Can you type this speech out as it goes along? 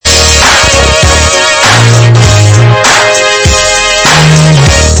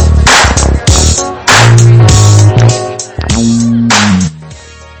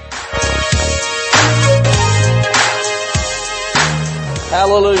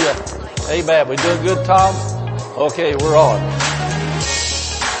Hallelujah. Amen. We doing good, Tom? Okay, we're on.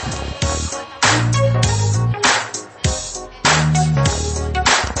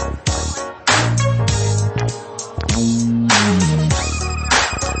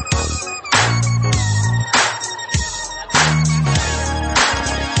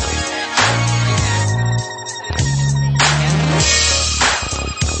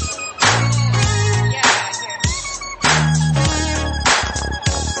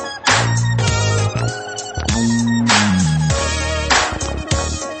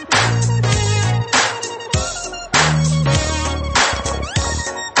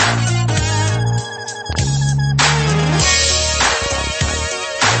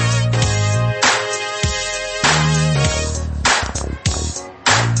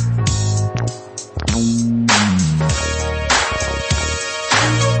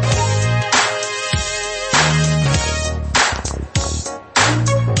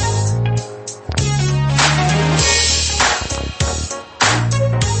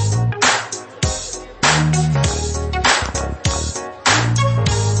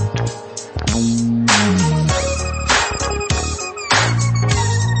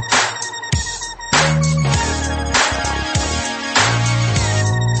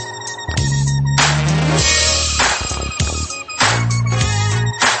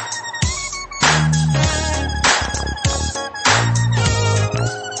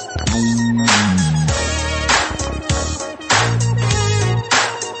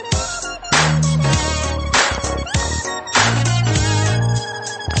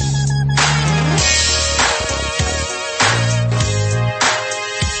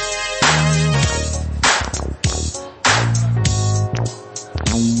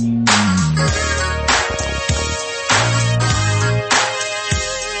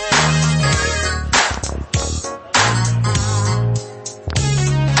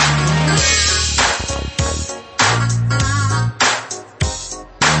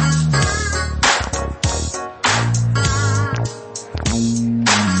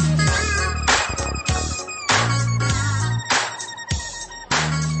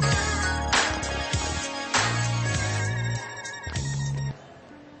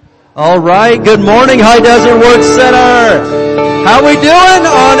 All right, good morning, High Desert Work Center. How we doing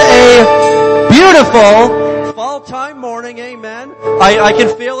on a beautiful fall-time morning? Amen. I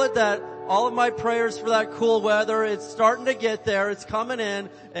can feel it that all of my prayers for that cool weather, it's starting to get there. It's coming in.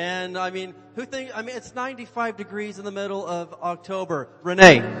 And it's 95 degrees in the middle of October.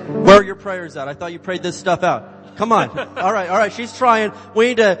 Renee, where are your prayers at? I thought you prayed this stuff out. Come on. All right. She's trying. We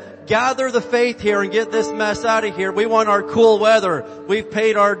need to gather the faith here and get this mess out of here. We want our cool weather. We've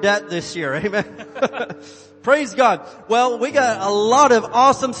paid our debt this year. Amen. Praise God. Well, we got a lot of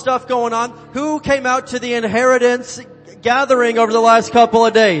awesome stuff going on. Who came out to the inheritance gathering over the last couple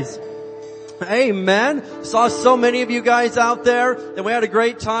of days? Amen. Saw so many of you guys out there and we had a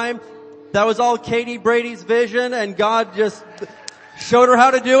great time. That was all Katie Brady's vision and God just showed her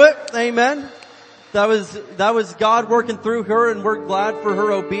how to do it. Amen. That was God working through her, and we're glad for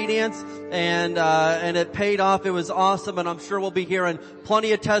her obedience, and it paid off. It was awesome, and I'm sure we'll be hearing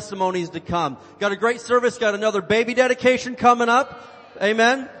plenty of testimonies to come. Got a great service, got another baby dedication coming up.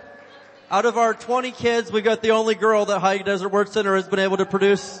 Amen. Out of our 20 kids, we got the only girl that High Desert Work Center has been able to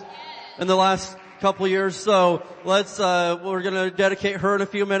produce in the last couple of years. So we're gonna dedicate her in a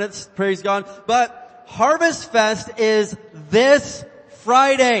few minutes. Praise God. But Harvest Fest is this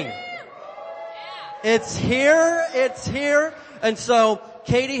Friday. It's here. And so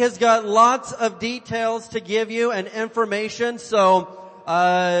Katie has got lots of details to give you and information. So,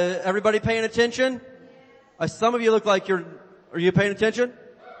 everybody paying attention? Some of you look like are you paying attention?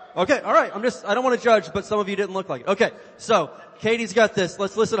 Okay, alright. I don't want to judge, but some of you didn't look like it. Okay, so Katie's got this.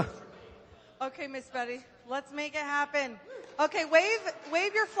 Let's listen up. Okay, Miss Betty. Let's make it happen. Okay,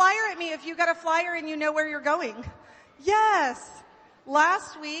 wave your flyer at me if you got a flyer and you know where you're going. Yes.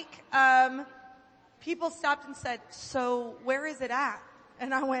 Last week, people stopped and said, so where is it at?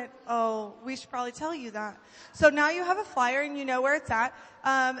 And I went, oh, we should probably tell you that. So now you have a flyer and you know where it's at.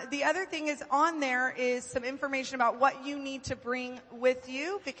 The other thing is on there is some information about what you need to bring with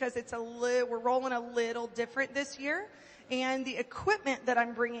you because we're rolling a little different this year. And the equipment that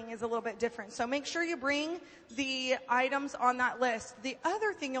I'm bringing is a little bit different. So make sure you bring the items on that list. The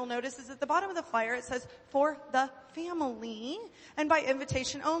other thing you'll notice is at the bottom of the flyer it says, for the family and by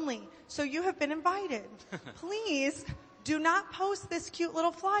invitation only. So you have been invited. Please do not post this cute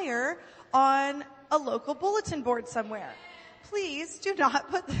little flyer on a local bulletin board somewhere. Please do not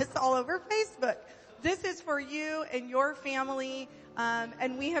put this all over Facebook. This is for you and your family.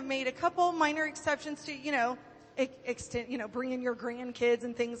 And we have made a couple minor exceptions to, bring in your grandkids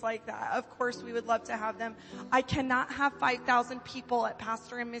and things like that. Of course, we would love to have them. I cannot have 5,000 people at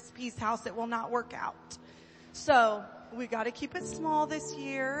Pastor and Miss P's house. It will not work out. So we got to keep it small this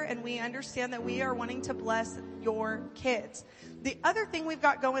year, and we understand that we are wanting to bless your kids. The other thing we've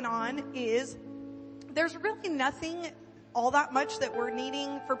got going on is there's really nothing all that much that we're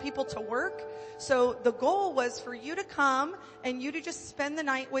needing for people to work. So the goal was for you to come and you to just spend the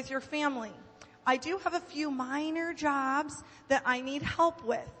night with your family. I do have a few minor jobs that I need help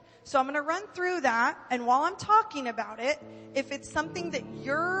with. So I'm going to run through that, and while I'm talking about it, if it's something that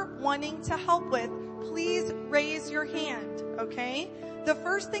you're wanting to help with, please raise your hand, okay? The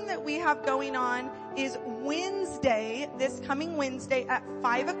first thing that we have going on is Wednesday, this coming Wednesday at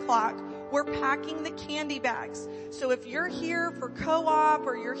 5 o'clock, we're packing the candy bags. So if you're here for co-op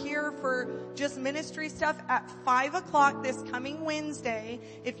or you're here for just ministry stuff at 5 o'clock this coming Wednesday,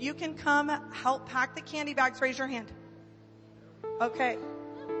 if you can come help pack the candy bags, raise your hand. Okay.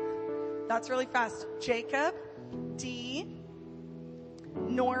 That's really fast. Jacob, Dee,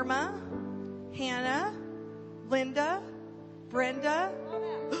 Norma, Hannah, Linda, Brenda,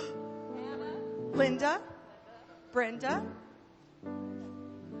 Linda, Brenda,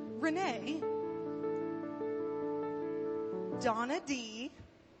 Renee, Donna D,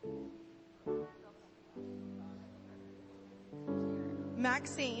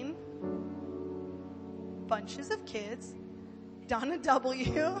 Maxine, bunches of kids, Donna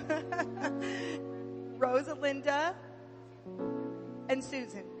W, Rosalinda, and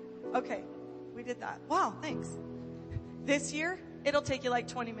Susan. Okay, we did that. Wow, thanks. This year, it'll take you like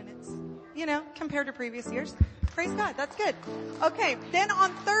 20 minutes, compared to previous years. Praise God, that's good. Okay, then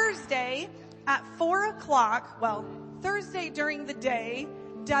on Thursday at 4 o'clock, Thursday during the day,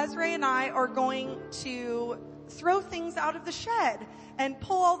 Desiree and I are going to throw things out of the shed and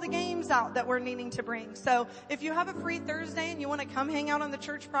pull all the games out that we're needing to bring. So if you have a free Thursday and you want to come hang out on the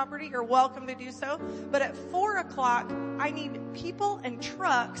church property, you're welcome to do so. But at 4 o'clock, I need people and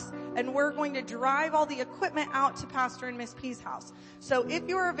trucks, and we're going to drive all the equipment out to Pastor and Miss P's house. So if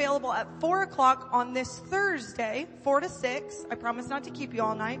you're available at 4 o'clock on this Thursday, 4 to 6, I promise not to keep you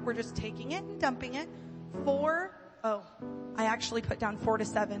all night. We're just taking it and dumping it. I actually put down 4 to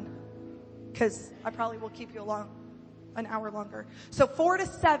 7 because I probably will keep you along an hour longer. So 4 to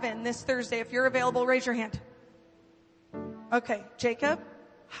 7 this Thursday. If you're available, raise your hand. Okay, Jacob,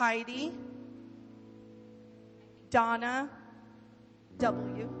 Heidi, Donna,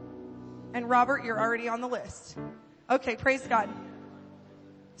 W, and Robert, you're already on the list. Okay, praise God.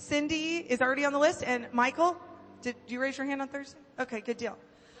 Cindy is already on the list, and Michael, did you raise your hand on Thursday? Okay, good deal.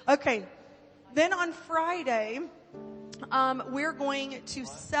 Okay, then on Friday, we're going to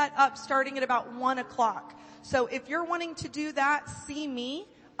set up starting at about 1 o'clock. So if you're wanting to do that, see me.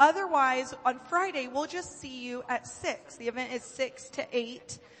 Otherwise, on Friday, we'll just see you at 6. The event is 6 to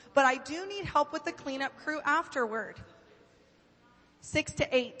 8. But I do need help with the cleanup crew afterward. 6 to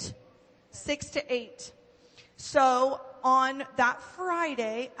 8. 6 to 8. So on that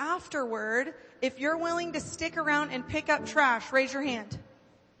Friday afterward, if you're willing to stick around and pick up trash, raise your hand.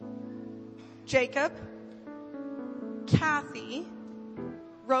 Jacob, Kathy,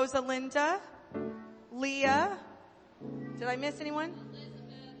 Rosalinda, Leah. Did I miss anyone?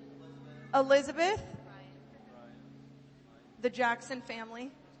 Elizabeth. The Jackson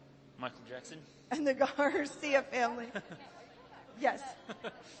family. Michael Jackson. And the Garcia family. Yes.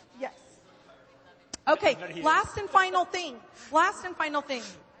 Yes. Okay, last and final thing.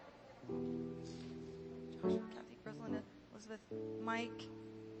 Kathy, Rosalinda, Elizabeth, Mike,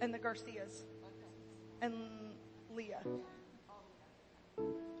 and the Garcias. And Leah.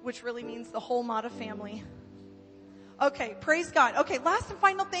 Which really means the whole Mata family. Okay, praise God. Okay, last and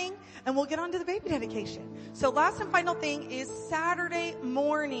final thing, and we'll get on to the baby dedication. So last and final thing is Saturday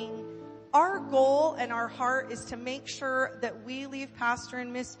morning. Our goal and our heart is to make sure that we leave Pastor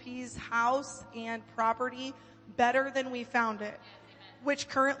and Miss P's house and property better than we found it, which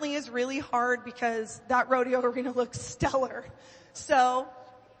currently is really hard because that rodeo arena looks stellar. So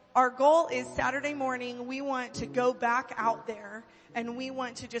our goal is Saturday morning, we want to go back out there and we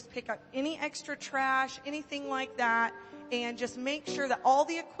want to just pick up any extra trash, anything like that, and just make sure that all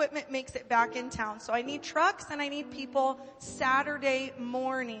the equipment makes it back in town. So I need trucks and I need people Saturday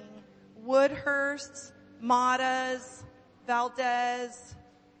morning. Woodhurst, Matas, Valdez,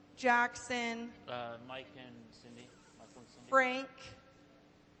 Jackson, Mike and Cindy. Frank,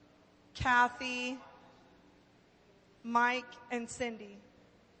 Kathy, Mike, and Cindy.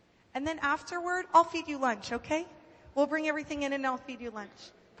 And then afterward, I'll feed you lunch, okay? We'll bring everything in and I'll feed you lunch.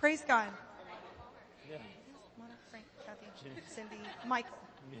 Praise God. Yeah. Frank, Kathy, Cindy, Michael.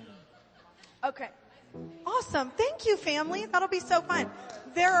 Okay. Awesome. Thank you, family. That'll be so fun.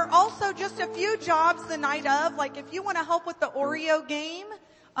 There are also just a few jobs the night of, like if you want to help with the Oreo game,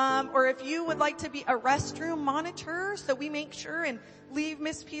 or if you would like to be a restroom monitor, so we make sure and leave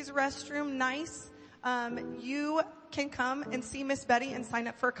Miss P's restroom nice, you can come and see Miss Betty and sign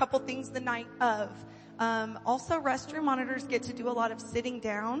up for a couple things the night of. Also, restroom monitors get to do a lot of sitting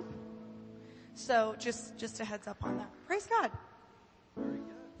down. So just a heads up on that. Praise God.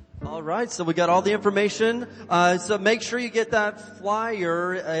 All right, so we got all the information. So make sure you get that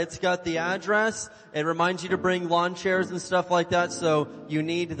flyer. It's got the address. It reminds you to bring lawn chairs and stuff like that. So you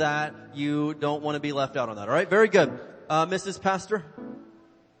need that. You don't want to be left out on that. All right, very good. Mrs. Pastor?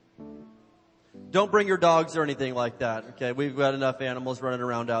 Don't bring your dogs or anything like that. Okay, we've got enough animals running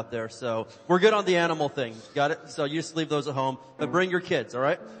around out there. So we're good on the animal thing. Got it? So you just leave those at home. But bring your kids, all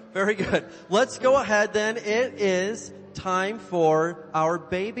right? Very good. Let's go ahead then. It is time for our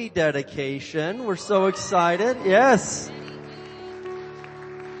baby dedication. We're so excited. Yes.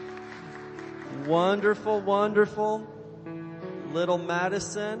 Wonderful, wonderful. Little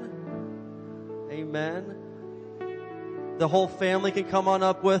Madison. Amen. The whole family can come on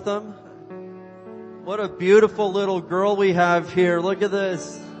up with them. What a beautiful little girl we have here. Look at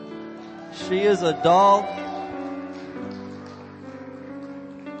this. She is a doll.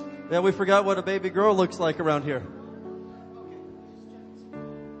 Yeah, we forgot what a baby girl looks like around here.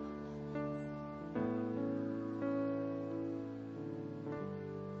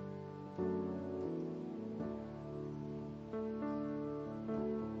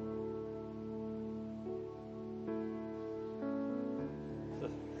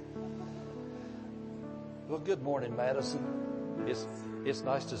 Well, good morning, Madison. It's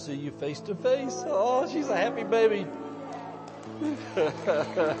nice to see you face to face. Oh, she's a happy baby.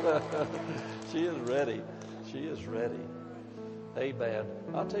 She is ready. She is ready. Amen.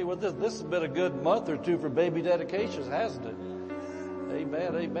 I'll tell you what, this has been a good month or two for baby dedications, hasn't it?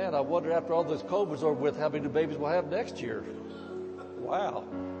 Amen, amen. I wonder after all this COVID's over with, how many new babies we'll have next year. Wow.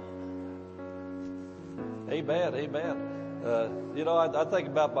 Amen, amen. I think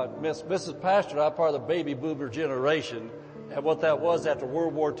about my Mrs. Pastor and I, part of the baby boomer generation, and what that was after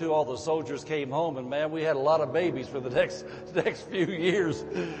World War II. All the soldiers came home, and man, we had a lot of babies for the next few years.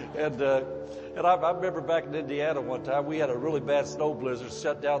 And I remember back in Indiana one time, we had a really bad snow blizzard,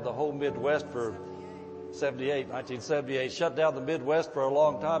 shut down the whole Midwest for 1978, shut down the Midwest for a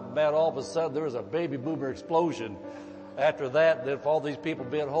long time. And man, all of a sudden there was a baby boomer explosion. After that, then for all these people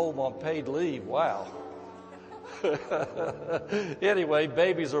being home on paid leave, wow. Anyway,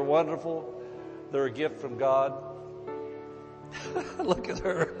 babies are wonderful. They're a gift from God. Look at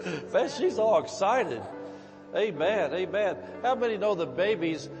her. Man, she's all excited. Amen, amen. How many know that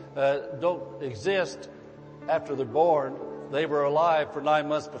babies don't exist after they're born? They were alive for 9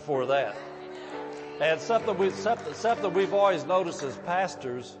 months before that. And something we've always noticed as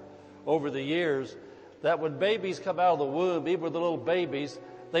pastors over the years, that when babies come out of the womb, even with the little babies,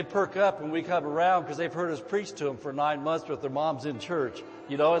 they perk up when we come around because they've heard us preach to them for 9 months with their moms in church.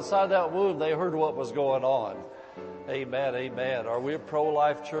 You know, inside that womb, they heard what was going on. Amen, amen. Are we a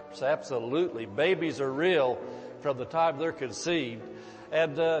pro-life church? Absolutely. Babies are real from the time they're conceived.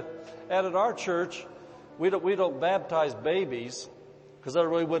 And at our church, we don't baptize babies because that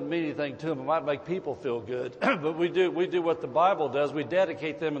really wouldn't mean anything to them. It might make people feel good. But we do what the Bible does. We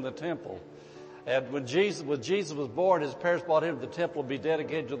dedicate them in the temple. And when Jesus was born, his parents brought him to the temple to be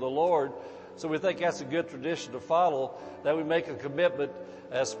dedicated to the Lord. So we think that's a good tradition to follow, that we make a commitment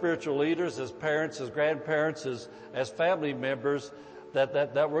as spiritual leaders, as parents, as grandparents, as family members,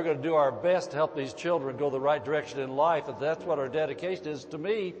 that we're going to do our best to help these children go the right direction in life. And that's what our dedication is. To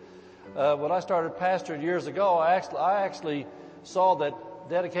me, when I started pastoring years ago, I actually saw that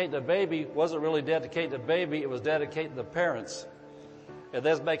dedicating the baby wasn't really dedicating the baby, it was dedicating the parents. And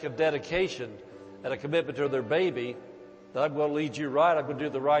that's make a dedication and a commitment to their baby, that I'm going to lead you right, I'm going to do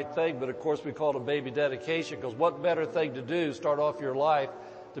the right thing. But of course we call it a baby dedication, because what better thing to do, start off your life,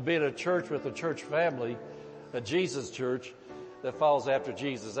 to be in a church with a church family, a Jesus church that follows after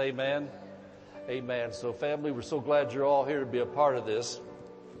Jesus. Amen? Amen. So family, we're so glad you're all here to be a part of this.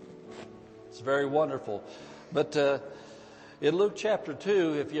 It's very wonderful. But in Luke chapter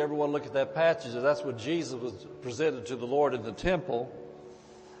 2, if you ever want to look at that passage, that's when Jesus was presented to the Lord in the temple.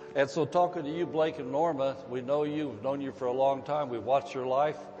 And so talking to you, Blake and Norma, we know you. We've known you for a long time. We've watched your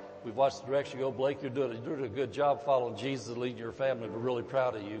life. We've watched the direction you go. Blake, you're doing a good job following Jesus and leading your family. We're really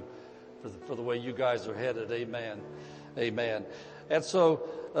proud of you for the way you guys are headed. Amen. Amen. And so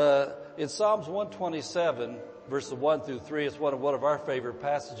in Psalms 127, verses 1 through 3, it's one of our favorite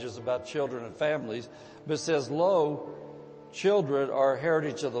passages about children and families. But it says, "Lo, children are a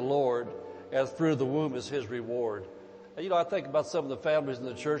heritage of the Lord, and through the womb is his reward. And, I think about some of the families in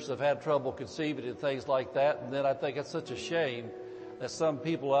the church that have had trouble conceiving and things like that, and then I think it's such a shame that some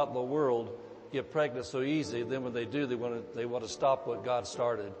people out in the world get pregnant so easy, and then when they do, they want to stop what God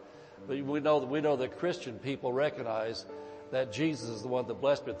started. But we know that Christian people recognize that Jesus is the one that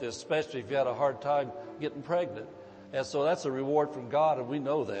blessed me with this, especially if you had a hard time getting pregnant. And so that's a reward from God, and we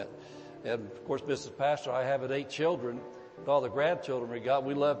know that. And of course, Mrs. Pastor, I have 8 children, and all the grandchildren we got.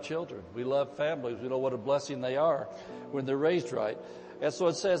 We love children. We love families. We know what a blessing they are when they're raised right. And so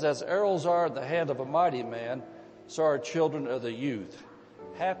it says, as arrows are in the hand of a mighty man, so are children of the youth.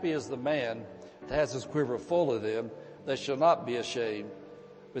 Happy is the man that has his quiver full of them. They shall not be ashamed,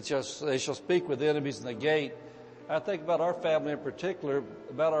 but they shall speak with enemies in the gate. I think about our family in particular,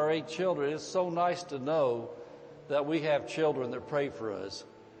 about our 8 children. It's so nice to know that we have children that pray for us.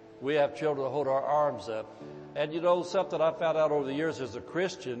 We have children that hold our arms up. And something I found out over the years as a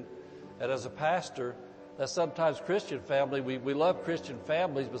Christian and as a pastor, that sometimes Christian family, we love Christian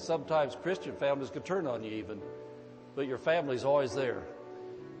families, but sometimes Christian families can turn on you even. But your family's always there.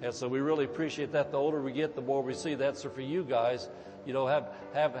 And so we really appreciate that. The older we get, the more we see that. So for you guys,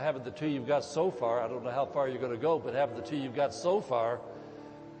 having the 2 you've got so far, I don't know how far you're going to go, but having the 2 you've got so far,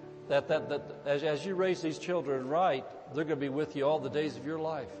 that as you raise these children right, they're going to be with you all the days of your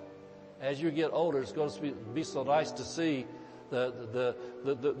life. As you get older, it's going to be so nice to see the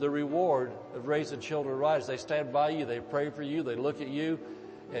reward of raising children right. As they stand by you, they pray for you, they look at you.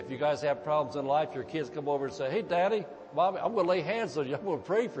 If you guys have problems in life, your kids come over and say, hey, Daddy, Mommy, I'm going to lay hands on you. I'm going to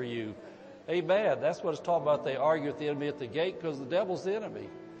pray for you. Amen. That's what it's talking about. They argue with the enemy at the gate because the devil's the enemy.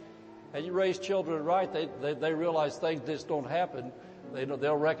 And you raise children right, they realize things just don't happen.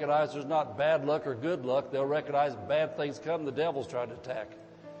 They'll recognize there's not bad luck or good luck. They'll recognize bad things come, the devil's trying to attack.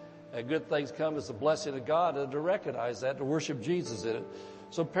 And good things come as the blessing of God, and to recognize that, to worship Jesus in it.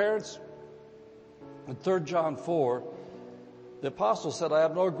 So parents, in 3 John 4, the apostle said, I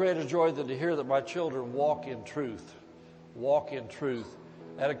have no greater joy than to hear that my children walk in truth. Walk in truth.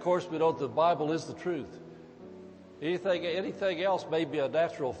 And of course, we know that the Bible is the truth. Anything else may be a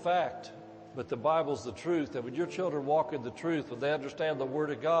natural fact, but the Bible's the truth. And when your children walk in the truth, when they understand the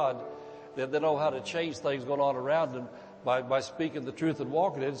Word of God, then they know how to change things going on around them by speaking the truth and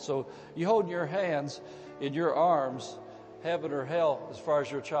walking it. So you hold in your hands, in your arms, heaven or hell as far as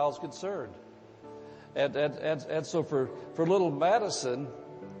your child's concerned. And so for little Madison,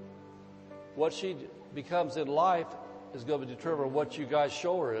 what she becomes in life is going to determine what you guys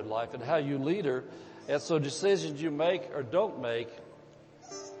show her in life and how you lead her. And so decisions you make or don't make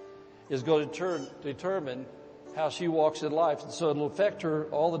is going to determine how she walks in life. And so it'll affect her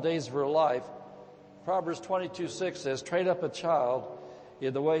all the days of her life. Proverbs 22:6 says, train up a child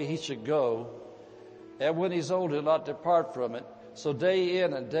in the way he should go, and when he's old, he'll not depart from it. So day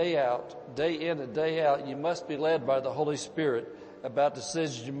in and day out, you must be led by the Holy Spirit about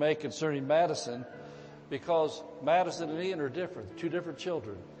decisions you make concerning Madison, because Madison and Ian are different, 2 different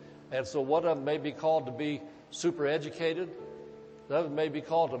children. And so one of them may be called to be super educated. The other may be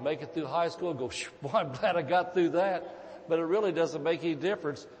called to make it through high school and go, boy, I'm glad I got through that. But it really doesn't make any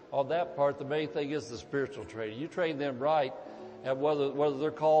difference on that part. The main thing is the spiritual training. You train them right, and whether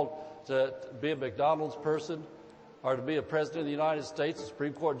they're called to be a McDonald's person or to be a president of the United States, a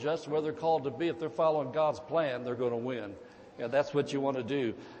Supreme Court justice, whether they're called to be, if they're following God's plan, they're going to win. And that's what you want to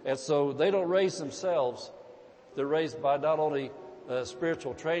do. And so they don't raise themselves. They're raised by not only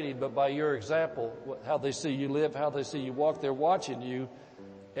spiritual training, but by your example, how they see you live, how they see you walk. They're watching you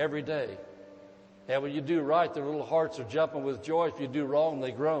every day. And when you do right, their little hearts are jumping with joy. If you do wrong,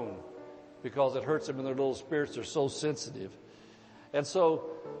 they groan because it hurts them in their little spirits. They're so sensitive. And so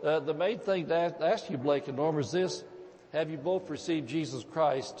the main thing to ask you, Blake and Norma, is this. Have you both received Jesus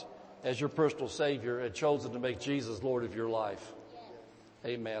Christ as your personal Savior and chosen to make Jesus Lord of your life?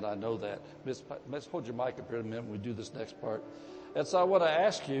 Yes. Amen. I know that. Miss, hold your mic up here in a minute when we do this next part. And so I want to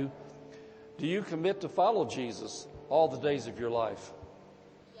ask you, do you commit to follow Jesus all the days of your life?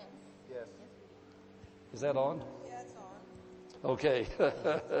 Yes. Yes. Is that on? Yeah, it's on. Okay.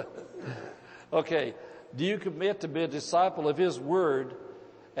 Okay. Do you commit to be a disciple of His Word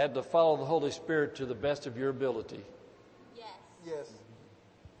and to follow the Holy Spirit to the best of your ability? Yes. Yes.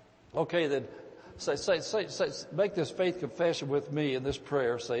 Okay, then say, make this faith confession with me in this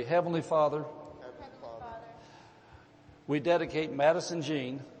prayer. Say, Heavenly Father, we dedicate Madison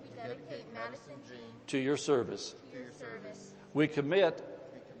Jean to your service. We commit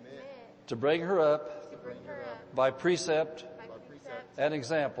to bring her up by precept and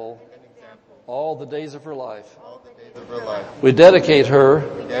example all the days of her life. We dedicate her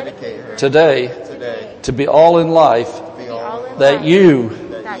today to be all in life that you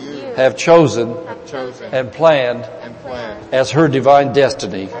have chosen and planned as her divine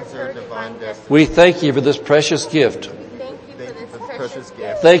destiny. We thank you for this precious gift.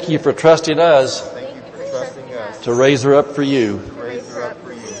 Thank you for trusting us to raise her up for you.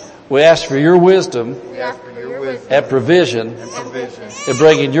 We ask for your wisdom and provision in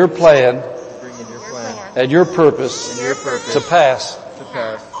bringing your plan and your purpose to pass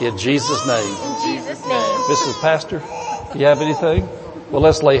in Jesus' name. Mrs. Pastor, you have anything? Well,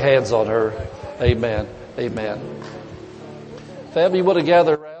 let's lay hands on her. Amen. Amen. Family, you want to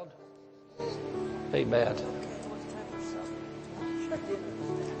gather around? Amen.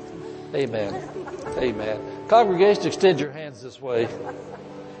 Amen. Amen. Congregation, extend your hands this way.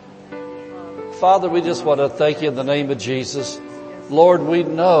 Father, we just want to thank you in the name of Jesus. Lord, we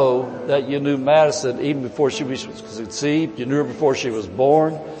know that you knew Madison even before she was conceived. You knew her before she was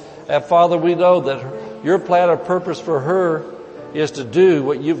born. And Father, we know that your plan or purpose for her is to do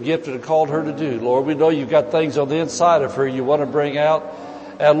what you've gifted and called her to do. Lord, we know you've got things on the inside of her you want to bring out.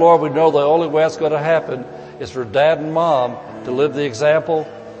 And Lord, we know the only way that's going to happen is for Dad and Mom to live the example,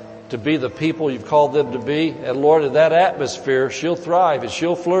 to be the people you've called them to be. And Lord, in that atmosphere, she'll thrive and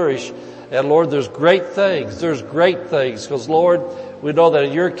she'll flourish. And Lord, there's great things. There's great things. Because Lord, we know that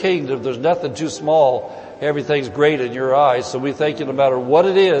in your kingdom, there's nothing too small. Everything's great in your eyes. So we thank you no matter what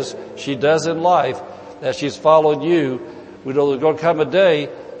it is she does in life, that she's following you. We know there's going to come a day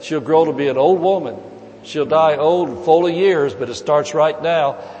she'll grow to be an old woman. She'll die old and full of years, but it starts right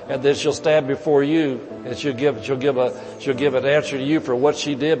now. And then she'll stand before you and she'll give an answer to you for what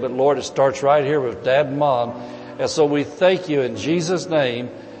she did. But Lord, it starts right here with Dad and Mom. And so we thank you in Jesus' name.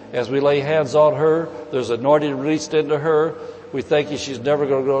 As we lay hands on her, there's anointing released into her. We thank you she's never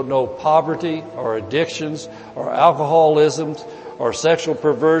going to go no poverty or addictions or alcoholisms or sexual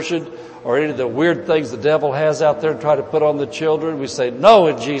perversion or any of the weird things the devil has out there to try to put on the children. We say, no,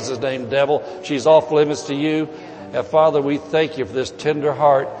 in Jesus' name, devil. She's off limits to you. And Father, we thank you for this tender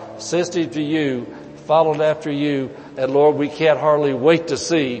heart, sensitive to you, following after you. And Lord, we can't hardly wait to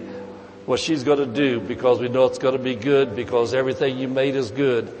see what she's going to do, because we know it's going to be good, because everything you made is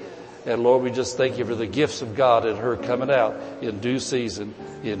good. And Lord, we just thank you for the gifts of God and her coming out in due season.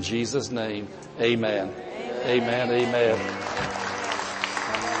 In Jesus' name, amen. Amen. Amen. Amen.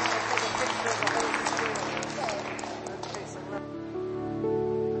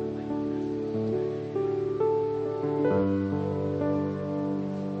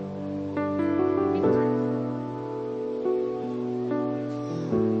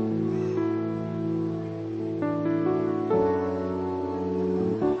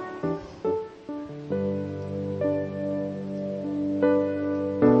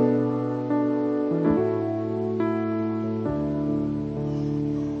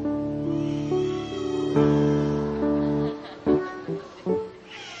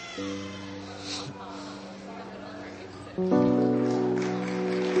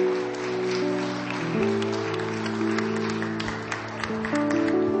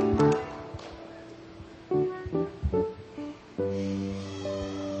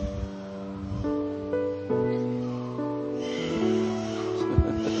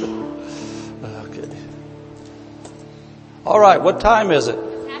 All right, what time is it?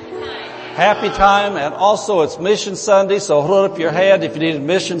 Happy time, and also it's Mission Sunday, so hold up your hand if you need a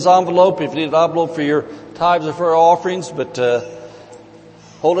missions envelope, if you need an envelope for your tithes or for your offerings, but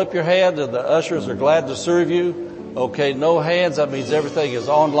hold up your hand and the ushers are glad to serve you. Okay, no hands, that means everything is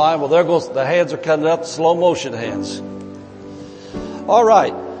online. Well, there goes, the hands are cutting up, slow motion hands. All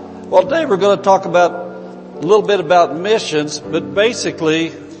right, well today we're going to talk about a little bit about missions, but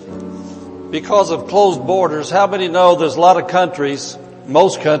basically, because of closed borders, how many know there's a lot of countries,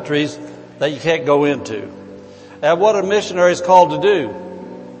 most countries, that you can't go into? And what are missionaries called to do?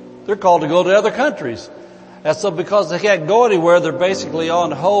 They're called to go to other countries. And so because they can't go anywhere, they're basically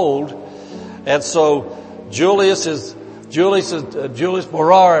on hold. And so Julius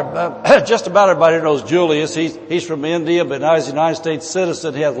Morar, just about everybody knows Julius. He's from India, but now he's a United States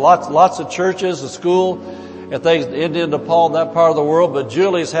citizen. He has lots of churches, a school, and things in India, Nepal, and that part of the world. But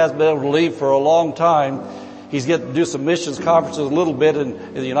Julius has been able to leave for a long time. He's getting to do some missions conferences a little bit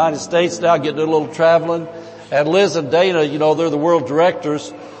in the United States now, getting to do a little traveling. And Liz and Dana, you know, they're the world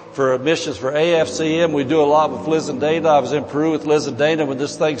directors for missions for AFCM. We do a lot with Liz and Dana. I was in Peru with Liz and Dana when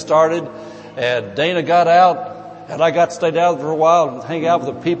this thing started. And Dana got out, and I got to stay down for a while and hang out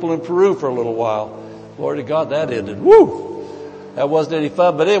with the people in Peru for a little while. Glory to God, that ended. Woo! That wasn't any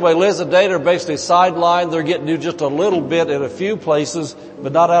fun. But anyway, Liz and Dana are basically sidelined. They're getting to do just a little bit in a few places,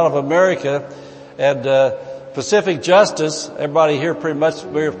 but not out of America. And Pacific Justice, everybody here pretty much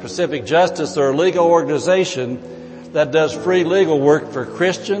familiar with Pacific Justice. They're a legal organization that does free legal work for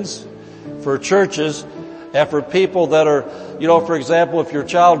Christians, for churches, and for people that are, for example, if your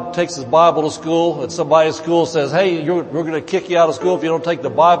child takes his Bible to school and somebody at school says, hey, we're going to kick you out of school if you don't take the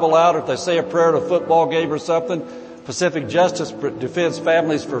Bible out, or if they say a prayer at a football game or something, Pacific Justice defends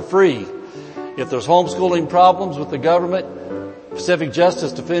families for free. If there's homeschooling problems with the government, Pacific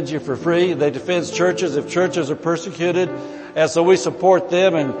Justice defends you for free. They defend churches if churches are persecuted. And so we support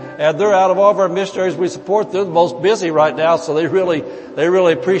them, and they're out of all of our missionaries we support. They're the most busy right now, so they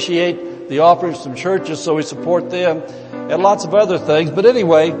really appreciate the offerings from churches, so we support them, and lots of other things. But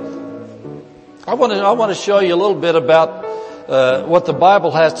anyway, I want to show you a little bit about what the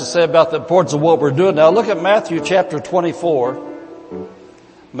Bible has to say about the importance of what we're doing. Now look at Matthew chapter 24.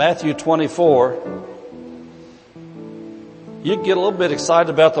 Matthew 24. You can get a little bit excited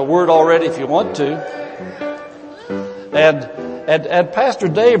about the Word already if you want to. And Pastor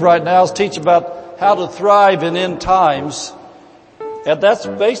Dave right now is teaching about how to thrive in end times. And that's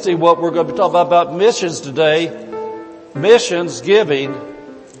basically what we're going to be talking about missions today. Missions giving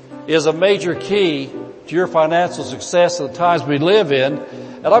is a major key to your financial success in the times we live in.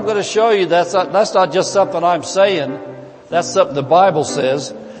 And I'm going to show you that's not just something I'm saying. That's something the Bible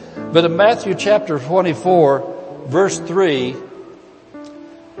says. But in Matthew chapter 24, verse 3,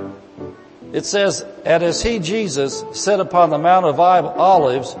 it says, and as he, Jesus, sat upon the Mount of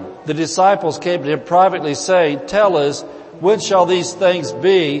Olives, the disciples came to him privately saying, tell us, when shall these things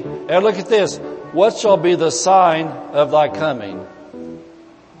be? And look at this. What shall be the sign of thy coming?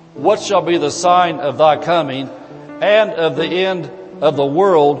 What shall be the sign of thy coming and of the end of the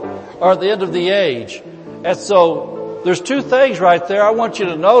world, or the end of the age? And so there's two things right there. I want you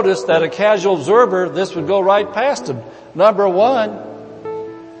to notice that a casual observer, this would go right past him. Number one,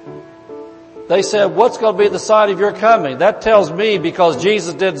 they said, what's going to be the sign of your coming? That tells me, because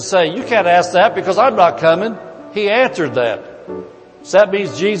Jesus didn't say, you can't ask that because I'm not coming. He answered that. So that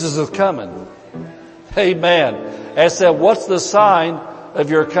means Jesus is coming. Amen. And said, what's the sign of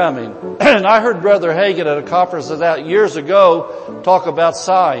your coming? And I heard Brother Hagin at a conference out years ago talk about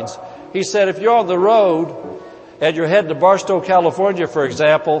signs. He said, if you're on the road and you're heading to Barstow, California, for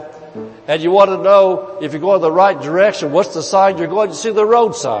example, and you want to know if you're going the right direction, what's the sign you're going to see? The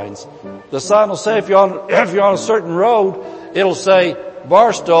road signs. The sign will say if you're on a certain road, it'll say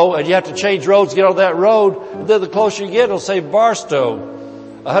Barstow, and you have to change roads to get on that road. And then the closer you get, it'll say Barstow,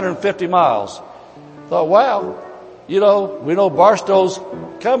 150 miles. I thought, wow, we know Barstow's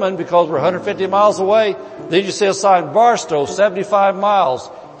coming because we're 150 miles away. Then you see a sign, Barstow, 75 miles.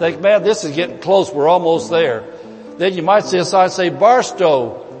 Think, man, this is getting close. We're almost there. Then you might see a sign say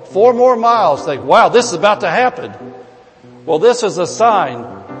Barstow, 4 more miles. Think, wow, this is about to happen. Well, this is a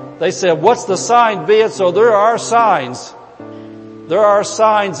sign. They said, what's the sign be it? So there are signs. There are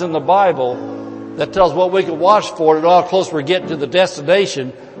signs in the Bible that tells what we can watch for and how close we're getting to the destination,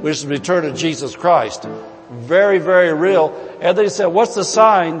 which is the return of Jesus Christ. Very, very real. And they said, what's the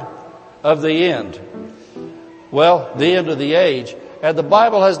sign of the end? Well, the end of the age. And the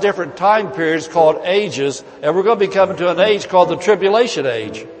Bible has different time periods called ages, and we're going to be coming to an age called the tribulation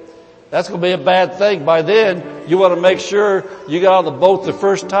age. That's going to be a bad thing. By then, you want to make sure you got on the boat the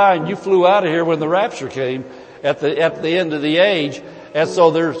first time. You flew out of here when the rapture came at the end of the age. And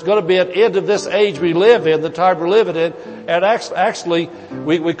so there's going to be an end of this age we live in, the time we're living in. And actually,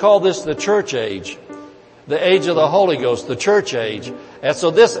 we call this the church age. The age of the Holy Ghost, the church age. And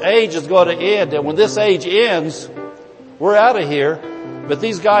so this age is going to end. And when this age ends, we're out of here. But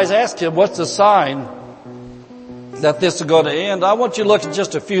these guys asked him, what's the sign that this is going to end? I want you to look at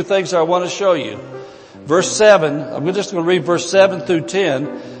just a few things I want to show you. Verse 7, I'm just going to read verse 7 through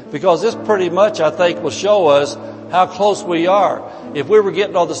 10, because this pretty much, I think, will show us how close we are. If we were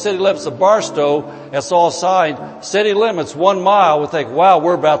getting on the city limits of Barstow and saw a sign, city limits 1 mile, we'd think, wow,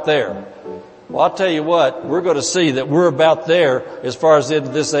 we're about there. Well, I'll tell you what, we're going to see that we're about there as far as into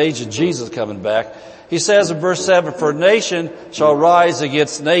this age of Jesus coming back. He says in verse 7, for nation shall rise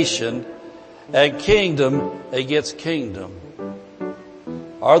against nation, and kingdom against kingdom.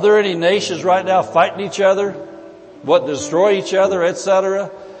 Are there any nations right now fighting each other, what destroy each other, etc.?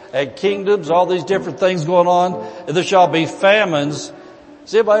 And kingdoms, all these different things going on. And there shall be famines.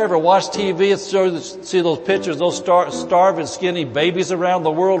 Has anybody ever watched TV and see those pictures, those starving, skinny babies around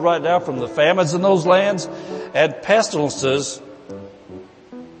the world right now from the famines in those lands? And pestilences.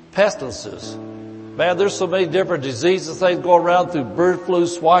 Man, there's so many different diseases, things going around through bird flu,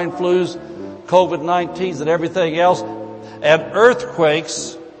 swine flus, COVID-19s and everything else. And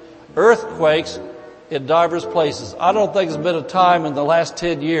earthquakes in diverse places. I don't think there's been a time in the last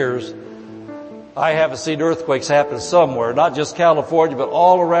 10 years I haven't seen earthquakes happen somewhere, not just California, but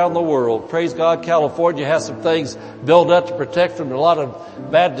all around the world. Praise God, California has some things built up to protect from a lot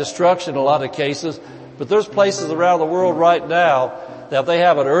of bad destruction in a lot of cases. But there's places around the world right now that if they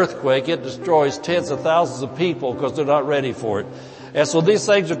have an earthquake, it destroys tens of thousands of people because they're not ready for it. And so these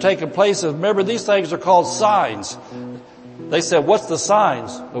things are taking place. And remember, these things are called signs. They said, what's the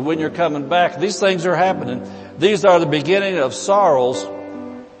signs of when you're coming back? These things are happening. These are the beginning of sorrows.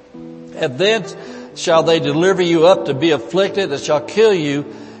 And then shall they deliver you up to be afflicted, and shall kill you.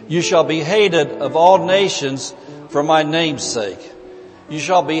 You shall be hated of all nations for my name's sake. You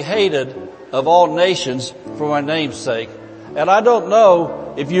shall be hated of all nations for my name's sake. And I don't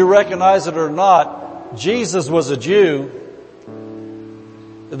know if you recognize it or not, Jesus was a Jew.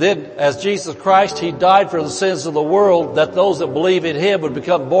 Then as Jesus Christ, He died for the sins of the world, that those that believe in Him would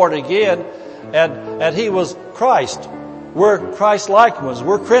become born again. And He was Christ. We're Christ-like ones.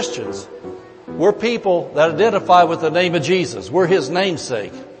 We're Christians. We're people that identify with the name of Jesus. We're His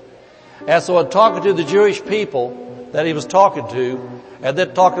namesake. And so in talking to the Jewish people that He was talking to, and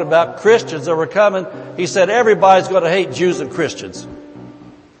then talking about Christians that were coming, He said everybody's going to hate Jews and Christians.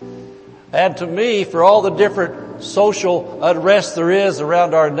 And to me, for all the different social unrest there is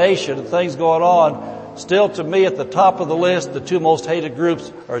around our nation and things going on, still to me at the top of the list, the two most hated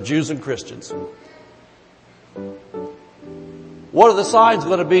groups are Jews and Christians. What are the signs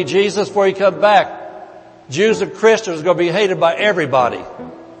going to be, Jesus, before You come back? Jews and Christians are going to be hated by everybody.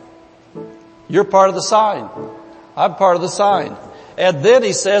 You're part of the sign. I'm part of the sign. And then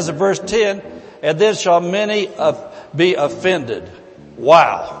He says in verse 10, and then shall many be offended.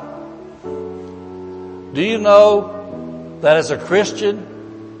 Wow. Do you know that as a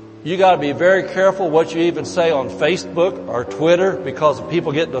Christian, you got to be very careful what you even say on Facebook or Twitter because of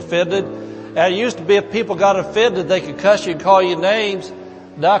people getting offended? And it used to be if people got offended, they could cuss you and call you names.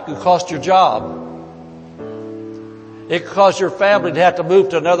 Now it could cost your job. It could cause your family to have to move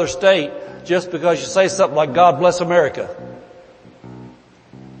to another state just because you say something like, God bless America.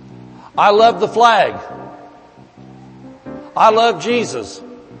 I love the flag. I love Jesus.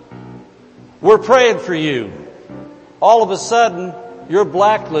 We're praying for you. All of a sudden, you're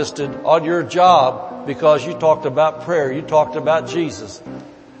blacklisted on your job because you talked about prayer. You talked about Jesus.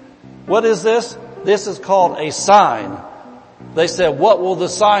 What is this? This is called a sign. They said, what will the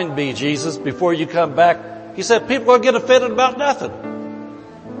sign be, Jesus, before You come back? He said, people are going to get offended about nothing.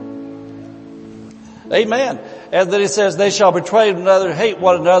 Amen. And then He says, they shall betray one another, hate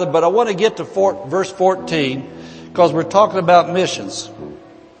one another. But I want to get to verse 14 because we're talking about missions.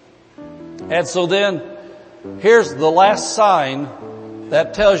 And so then, here's the last sign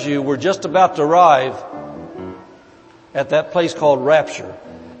that tells you we're just about to arrive at that place called rapture.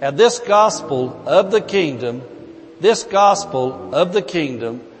 And this gospel of the kingdom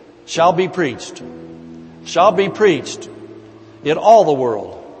shall be preached in all the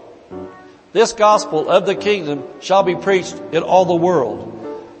world. This gospel of the kingdom shall be preached in all the world.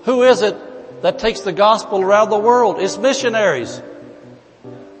 Who is it that takes the gospel around the world? It's missionaries.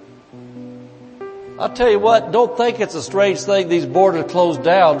 I'll tell you what, don't think it's a strange thing these borders closed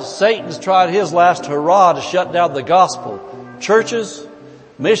down. Satan's tried his last hurrah to shut down the gospel. Churches,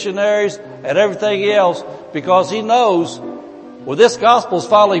 missionaries, and everything else, because he knows when this gospel is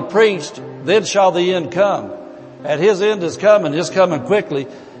finally preached, then shall the end come. And His end is coming. It's coming quickly.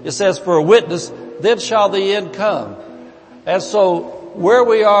 It says, for a witness, then shall the end come. And so where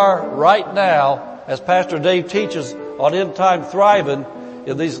we are right now, as Pastor Dave teaches on End Time Thriving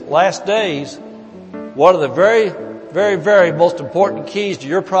in these last days, one of the very, very, very most important keys to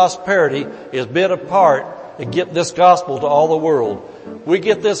your prosperity is being a part and get this gospel to all the world. We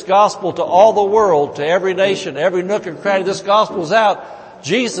get this gospel to all the world, to every nation, every nook and cranny. This gospel's out.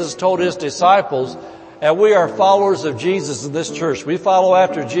 Jesus told His disciples, and we are followers of Jesus in this church. We follow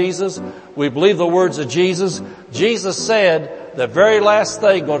after Jesus. We believe the words of Jesus. Jesus said the very last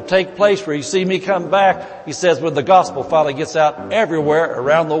thing going to take place where you see Me come back, He says when the gospel finally gets out everywhere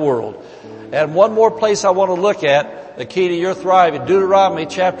around the world. And one more place I want to look at, the key to your thriving, Deuteronomy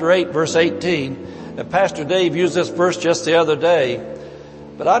chapter 8, verse 18. And Pastor Dave used this verse just the other day.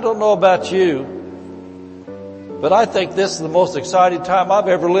 But I don't know about you, but I think this is the most exciting time I've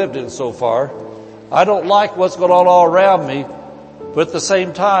ever lived in so far. I don't like what's going on all around me, but at the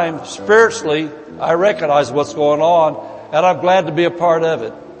same time, spiritually, I recognize what's going on, and I'm glad to be a part of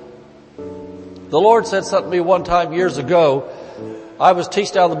it. The Lord said something to me one time years ago. I was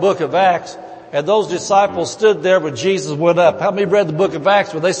teaching out the book of Acts, and those disciples stood there when Jesus went up. How many read the book of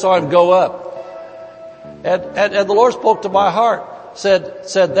Acts when they saw Him go up? And the Lord spoke to my heart, said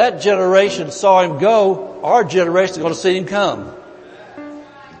that generation saw Him go, our generation is going to see Him come.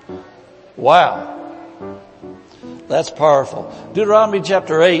 Wow. That's powerful. Deuteronomy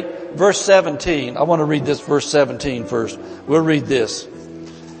chapter 8, verse 17. I want to read this verse 17 first. We'll read this.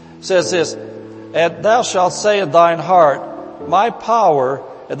 It says this, and thou shalt say in thine heart, my power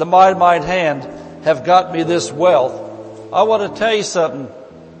and the might of mine hand have got me this wealth. I want to tell you something.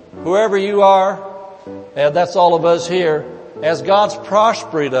 Whoever you are, and that's all of us here, as God's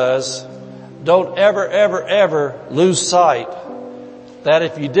prospering us, don't ever, ever, ever lose sight that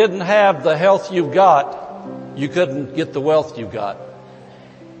if you didn't have the health you've got, you couldn't get the wealth you've got.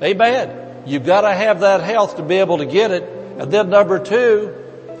 Amen. You've got to have that health to be able to get it. And then number two,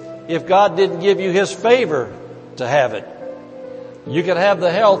 if God didn't give you His favor to have it, you can have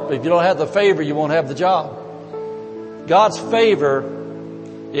the health, but if you don't have the favor, you won't have the job. God's favor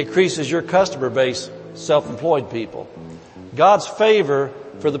increases your customer base, self-employed people. God's favor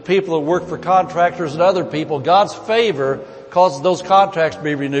for the people that work for contractors and other people, God's favor causes those contracts to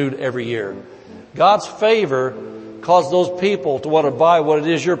be renewed every year. God's favor causes those people to want to buy what it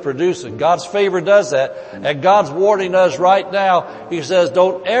is you're producing. God's favor does that. And God's warning us right now. He says,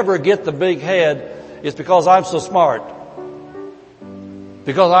 don't ever get the big head. It's because I'm so smart.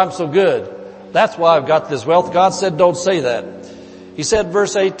 Because I'm so good. That's why I've got this wealth. God said, don't say that. He said,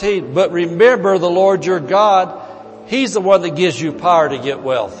 verse 18, but remember the Lord your God. He's the one that gives you power to get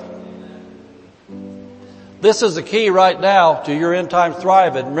wealth. This is the key right now to your end time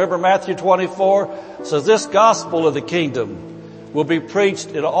thriving. Remember Matthew 24 says this gospel of the kingdom will be preached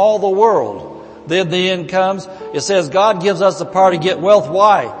in all the world. Then the end comes. It says God gives us the power to get wealth.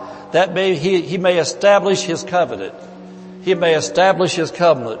 Why? That He may establish His covenant. He may establish His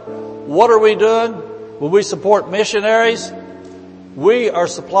covenant. What are we doing? When we support missionaries, we are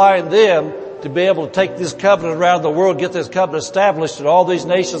supplying them to be able to take this covenant around the world, get this covenant established in all these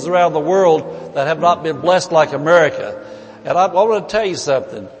nations around the world that have not been blessed like America. And I want to tell you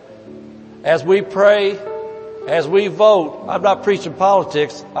something. As we pray, as we vote, I'm not preaching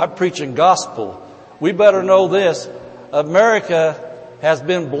politics, I'm preaching gospel. We better know this. America has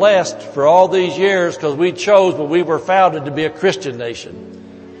been blessed for all these years because we chose when we were founded to be a Christian nation.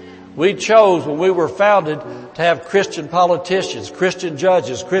 We chose when we were founded to have Christian politicians, Christian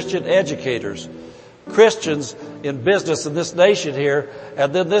judges, Christian educators, Christians in business in this nation here.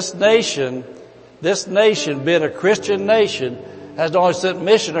 And then this nation being a Christian nation has not only sent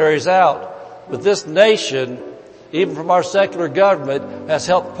missionaries out, but this nation, even from our secular government, has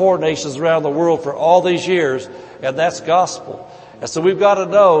helped poor nations around the world for all these years. And that's gospel. And so we've got to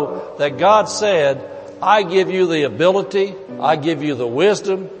know that God said, I give you the ability, I give you the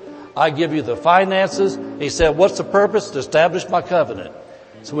wisdom, I give you the finances. He said, what's the purpose? To establish my covenant.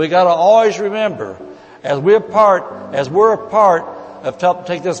 So we got to always remember, as we're a part of helping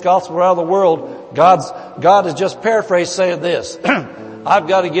take this gospel around the world, God has just paraphrased saying this, I've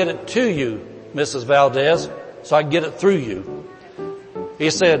got to get it to you, Mrs. Valdez, so I can get it through you. He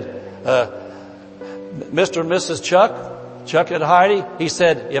said, Mr. and Mrs. Chuck and Heidi, he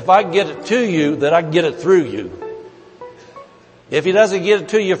said, if I can get it to you, then I can get it through you. If He doesn't get it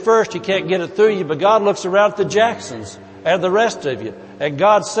to you first, He can't get it through you. But God looks around at the Jacksons and the rest of you. And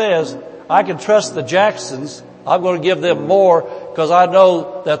God says, I can trust the Jacksons. I'm going to give them more because I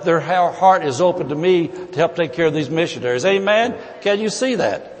know that their heart is open to me to help take care of these missionaries. Amen? Can you see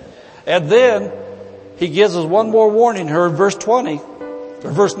that? And then He gives us one more warning here in verse 20,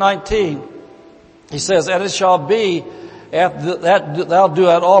 or verse 19. He says, and it shall be after that thou do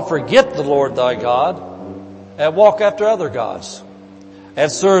at all forget the Lord thy God, and walk after other gods,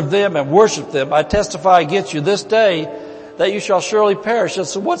 and serve them and worship them. I testify against you this day that you shall surely perish. And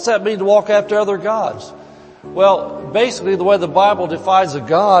so what's that mean to walk after other gods? Well, basically the way the Bible defines a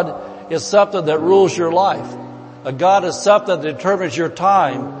God is something that rules your life. A God is something that determines your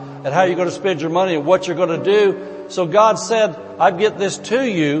time and how you're going to spend your money and what you're going to do. So God said, I'm getting this to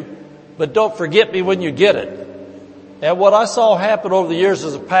you, but don't forget me when you get it. And what I saw happen over the years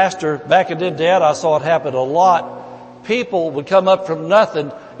as a pastor, back in Indiana, I saw it happen a lot. People would come up from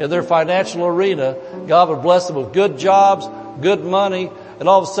nothing in their financial arena. God would bless them with good jobs, good money, and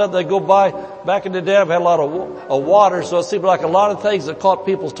all of a sudden they go by. Back in Indiana, we had a lot of water, so it seemed like a lot of things that caught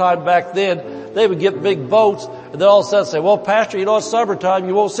people's time back then. They would get big boats, and then all of a sudden say, well, Pastor, you know, it's summertime,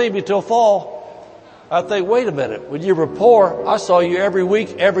 you won't see me till fall. I think, wait a minute, when you were poor, I saw you every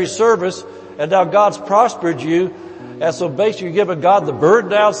week, every service, and now God's prospered you. And so basically you're giving God the burden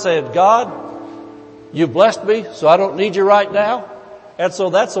down, saying, God, you blessed me, so I don't need you right now. And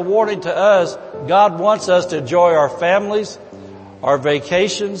so that's a warning to us. God wants us to enjoy our families, our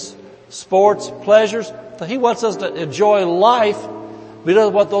vacations, sports, pleasures. He wants us to enjoy life, We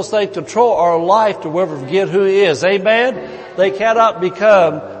don't want those things to control our life to where we forget who He is. Amen? They cannot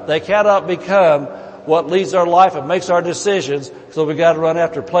become what leads our life and makes our decisions, so we got to run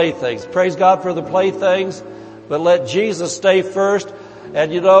after playthings. Praise God for the playthings, but let Jesus stay first.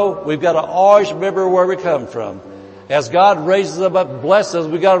 And we've got to always remember where we come from. As God raises them up and blesses us,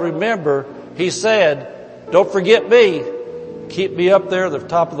 we got to remember, He said, don't forget me. Keep me up there at the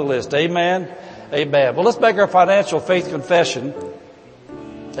top of the list. Amen? Amen. Well, let's make our financial faith confession.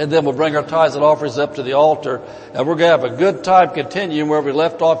 And then we'll bring our tithes and offerings up to the altar. And we're going to have a good time continuing where we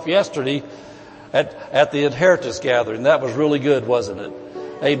left off yesterday at the inheritance gathering. That was really good, wasn't it?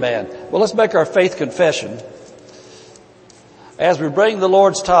 Amen. Well, let's make our faith confession. As we bring the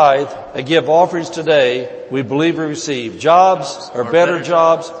Lord's tithe and give offerings today, we believe we receive jobs or better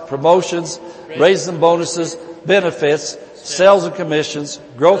jobs, promotions, raises and bonuses, benefits, sales and commissions,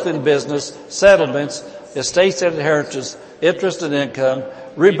 growth in business, settlements, estates and inheritance, interest and income,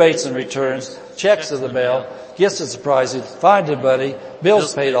 rebates and returns, checks in the mail, gifts and surprises, finding money,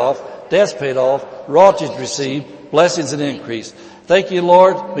 bills paid off, debts paid off, royalties received, blessings and increase. Thank you,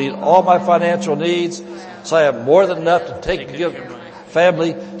 Lord, meet all my financial needs, so I have more than enough to take to give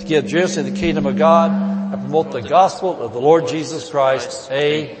family, to give generously in the kingdom of God, and promote the gospel of the Lord Jesus Christ.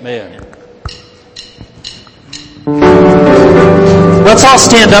 Amen. Let's all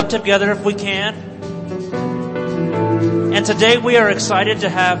stand up together if we can. And today we are excited to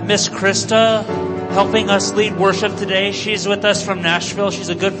have Miss Krista helping us lead worship today. She's with us from Nashville. She's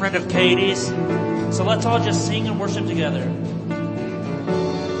a good friend of Katie's. So let's all just sing and worship together.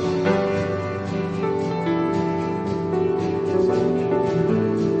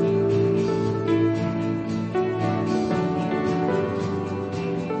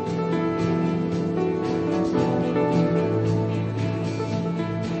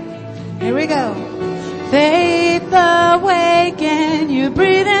 Here we go. Faith awaken, you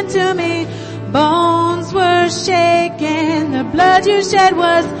breathe into me. Bones were shaken, the blood you shed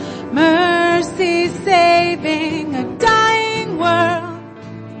was mercy saving a dying world.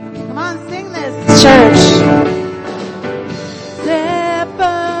 Come on, sing this, church.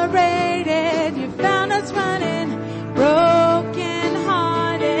 Separated, you found us running, broken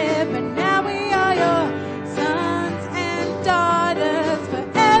hearted, but now we are your sons and daughters,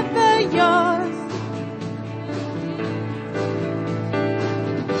 forever yours.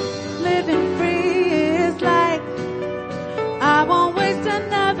 Living free is like, I won't waste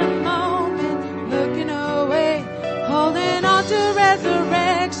another moment looking away, holding on to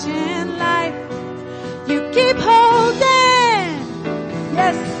resurrection life. You keep holding,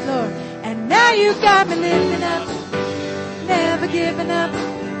 yes Lord, and now you got me lifting up, never giving up.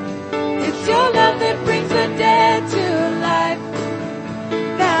 It's your love that brings the dead to life.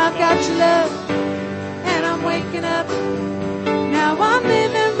 Now I've got your love, and I'm waking up. Now I'm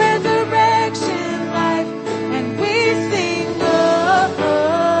living resurrection life, and we sing, oh,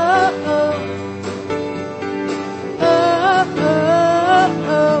 oh, oh, oh, oh,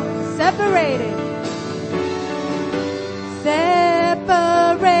 oh, separated,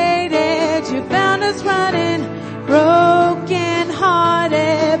 you found us running, broken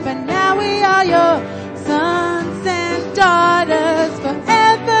hearted, but now we are your sons and daughters,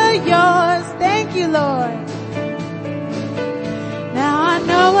 forever yours. Thank you, Lord. Now I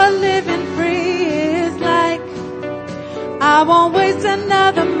know what living free is like. I won't waste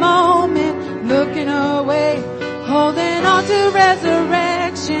another moment looking away, holding on to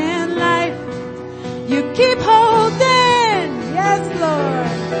resurrection life. You keep holding, yes Lord,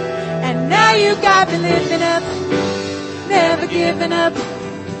 and now you got me lifting up, never giving up.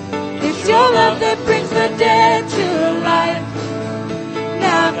 It's your love that brings the dead to life.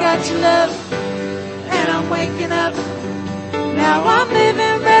 Now I've got your love, and I'm waking up. Now I'm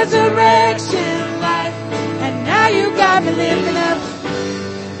living resurrection life, and now you got me lifting up,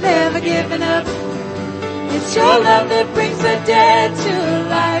 never giving up. It's your love that brings the dead to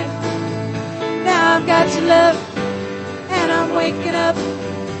life. Now I've got your love, and I'm waking up.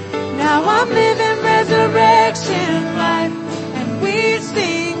 Now I'm living resurrection life, and we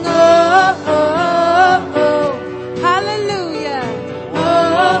sing, oh, oh, oh, hallelujah,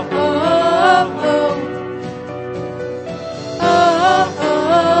 oh, oh, oh, oh,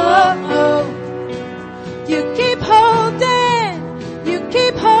 oh, oh. You keep holding,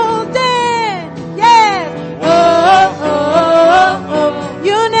 yes, oh, oh, oh,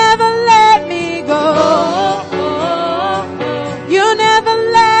 you never let me go. You never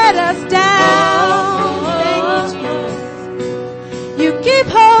let us down. Thank you, Jesus. You keep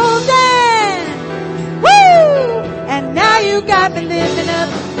holding, woo! And now you got me living up,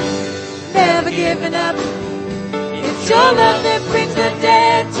 never giving up. It's your love that brings the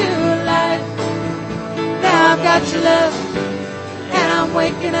dead to life. Now I've got your love, and I'm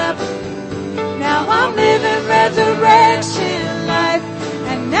waking up. Now I'm living resurrection life.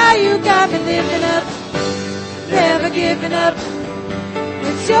 And now you got me living up, never giving up.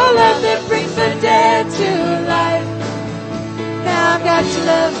 It's your love that brings the dead to life. Now I've got your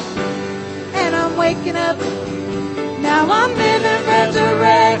love, and I'm waking up. Now I'm living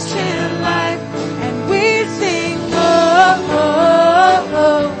resurrection life. And we sing, oh, oh,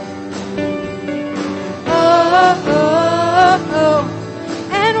 oh, oh, oh, oh.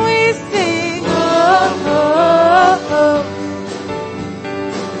 And we sing, oh, oh, oh,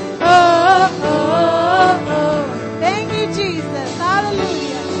 oh, oh, oh. Thank you, Jesus.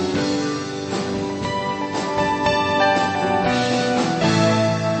 Hallelujah.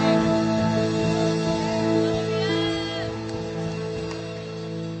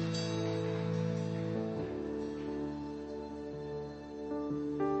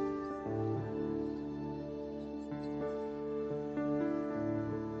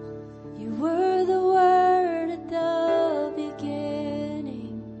 You were the Word at the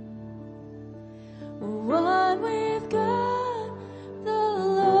beginning, one with God, the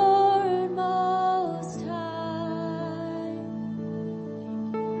Lord Most High.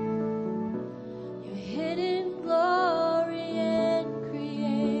 Your hidden glory in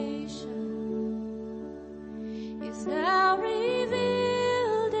creation is now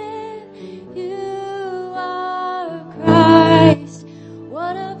revealed in you are Christ.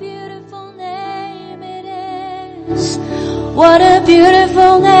 What a beautiful name it is. What a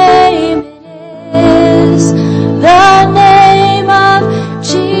beautiful name it is. The name of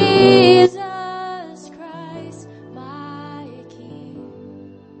Jesus Christ, my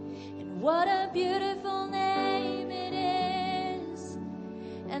King. And what a beautiful name it is.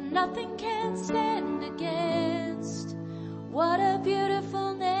 And nothing can stand against. What a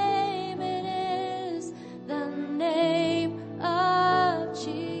beautiful name it is. The name of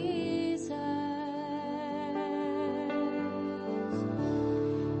Jesus.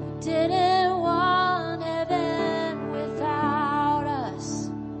 Didn't want heaven without us.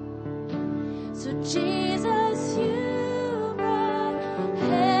 So Jesus, you brought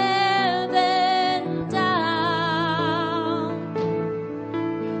heaven down.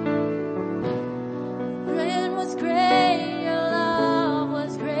 Sin was great, your love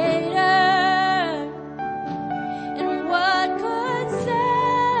was greater. And what could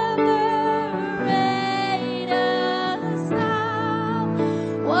separate us now?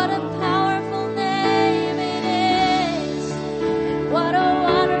 What a power.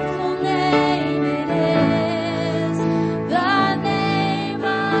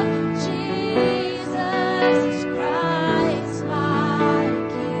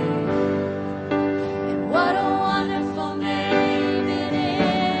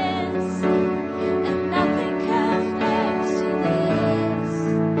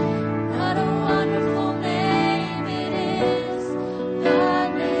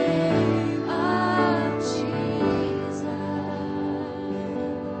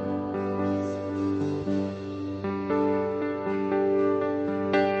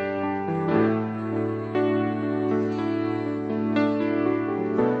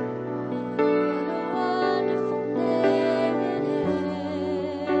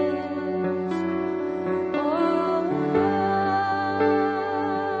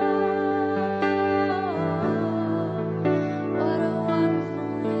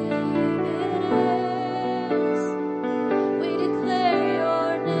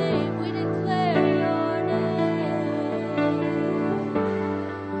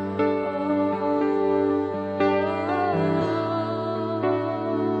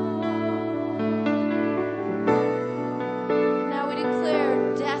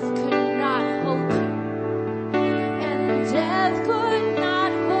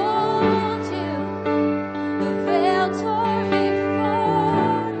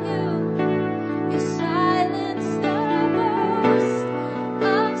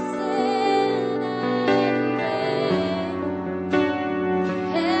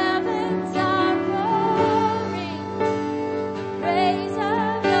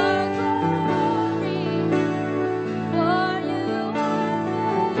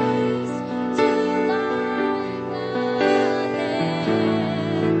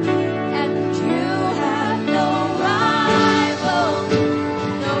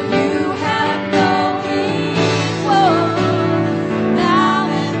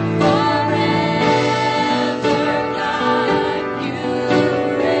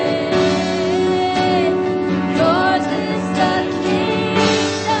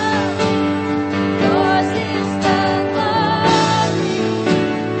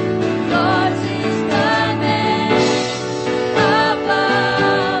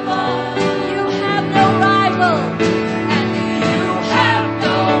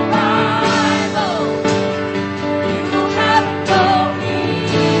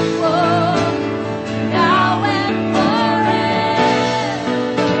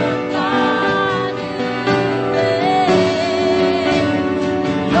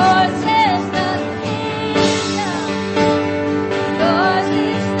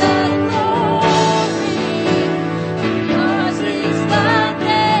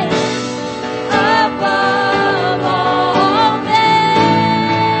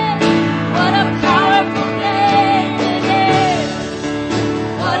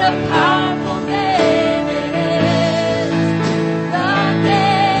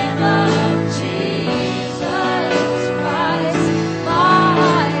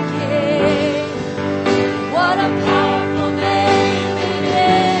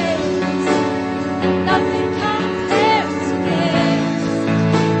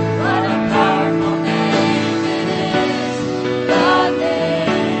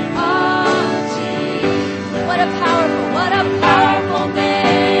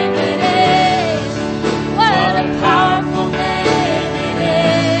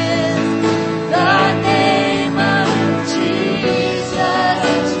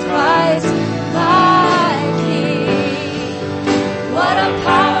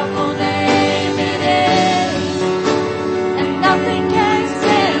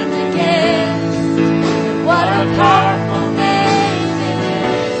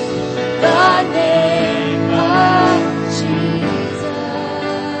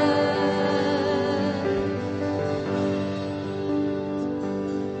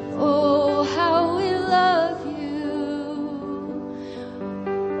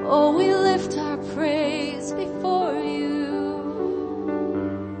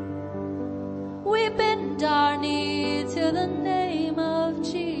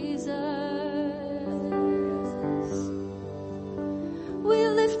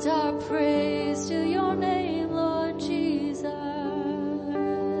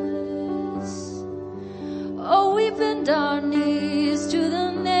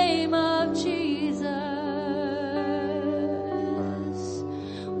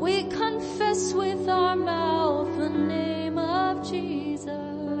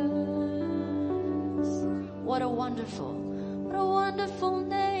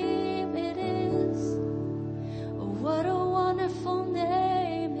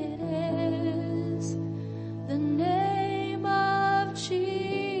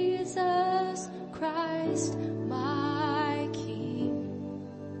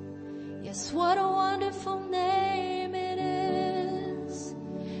 Yes, what a wonderful name it is.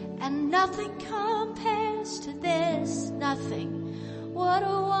 And nothing compares to this, nothing. What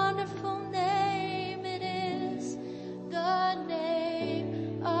a wonderful name it is. The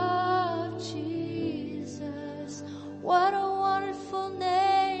name of Jesus. What a wonderful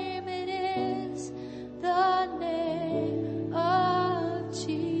name it is. The name of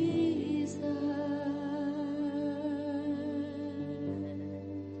Jesus.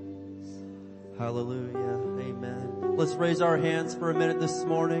 Hallelujah. Amen. Let's raise our hands for a minute this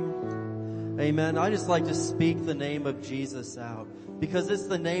morning. Amen. I just like to speak the name of Jesus out because it's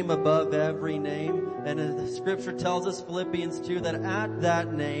the name above every name. And the scripture tells us, Philippians 2, that at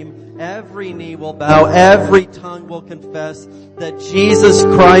that name, every knee will bow, every tongue will confess that Jesus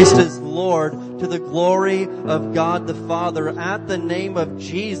Christ is Lord, to the glory of God the Father. At the name of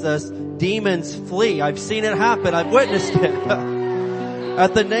Jesus, demons flee. I've seen it happen. I've witnessed it.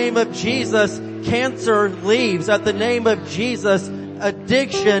 At the name of Jesus, cancer leaves. At the name of Jesus,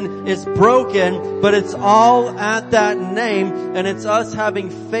 addiction is broken, but it's all at that name, and it's us having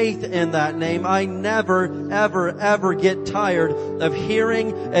faith in that name. I never, ever, ever get tired of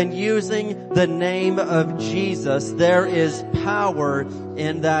hearing and using the name of Jesus. There is power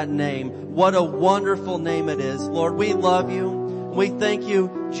in that name. What a wonderful name it is. Lord, we love you. We thank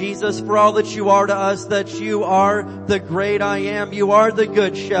you, Jesus, for all that you are to us, that you are the great I am. You are the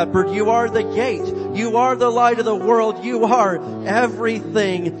good shepherd. You are the gate. You are the light of the world. You are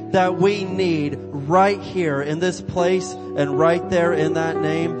everything that we need right here in this place and right there in that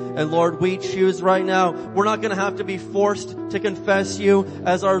name. And Lord, we choose right now. We're not going to have to be forced to confess you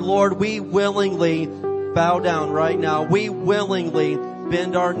as our Lord. We willingly bow down right now. We willingly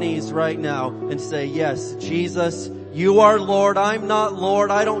bend our knees right now and say, yes, Jesus, you are Lord. I'm not Lord.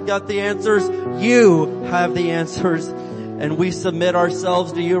 I don't got the answers. You have the answers. And we submit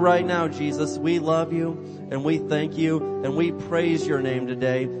ourselves to you right now, Jesus. We love you and we thank you and we praise your name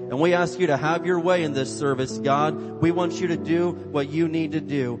today. And we ask you to have your way in this service, God. We want you to do what you need to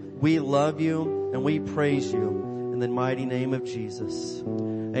do. We love you and we praise you in the mighty name of Jesus.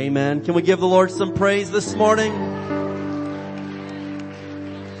 Amen. Can we give the Lord some praise this morning?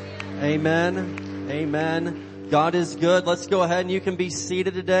 Amen. Amen. God is good. Let's go ahead and you can be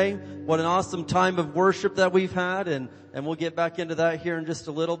seated today. What an awesome time of worship that we've had, and we'll get back into that here in just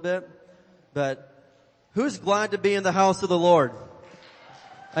a little bit. But who's glad to be in the house of the Lord?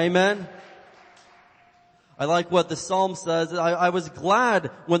 Amen. I like what the Psalm says. I was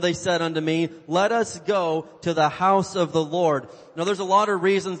glad when they said unto me, let us go to the house of the Lord. Now there's a lot of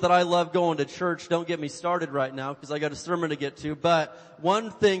reasons that I love going to church. Don't get me started right now because I got a sermon to get to. But one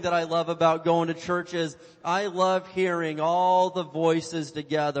thing that I love about going to church is I love hearing all the voices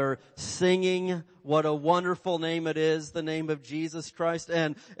together singing what a wonderful name it is, the name of Jesus Christ.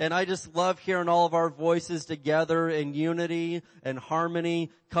 And I just love hearing all of our voices together in unity and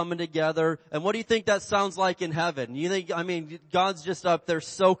harmony coming together. And what do you think that sounds like in heaven? You think, God's just up there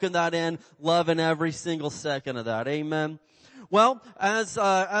soaking that in, loving every single second of that. Amen. Well, as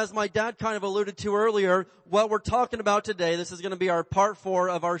my dad kind of alluded to earlier, what we're talking about today, this is going to be our part 4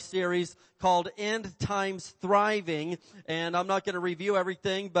 of our series called End Times Thriving. And I'm not going to review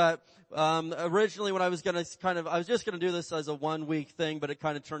everything, but originally when I was just going to do this as a 1-week thing, but it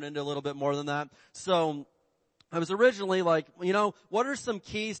kind of turned into a little bit more than that. So I was originally like, what are some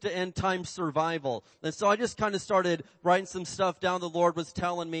keys to end time survival? And so I just kind of started writing some stuff down the Lord was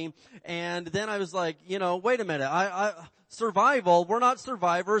telling me. And then I was like, wait a minute, survival, we're not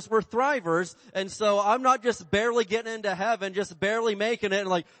survivors, we're thrivers. And so I'm not just barely getting into heaven, just barely making it and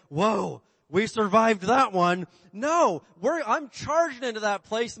like, whoa, we survived that one. No, I'm charging into that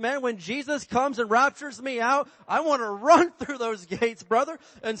place, man. When Jesus comes and raptures me out, I want to run through those gates, brother.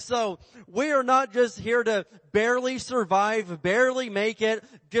 And so we are not just here to barely survive, barely make it,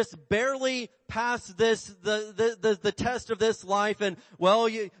 just barely pass the test of this life. And well,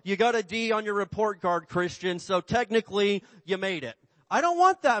 you got a D on your report card, Christian. So technically you made it. I don't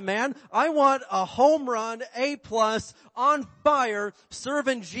want that, man. I want a home run, A+, on fire,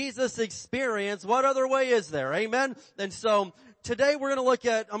 serving Jesus experience. What other way is there? Amen? And so today I'm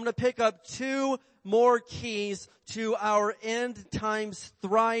going to pick up 2 more keys to our end times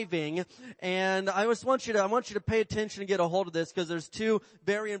thriving. And I want you to pay attention and get a hold of this because there's 2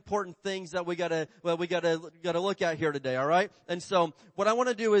 very important things that we gotta look at here today, alright? And so what I want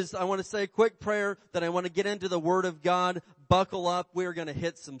to do is I want to say a quick prayer, then I want to get into the Word of God. Buckle up. We're going to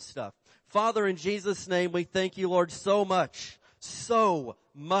hit some stuff. Father, in Jesus' name, we thank you, Lord, so much so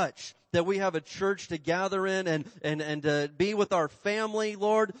much that we have a church to gather in and to be with our family,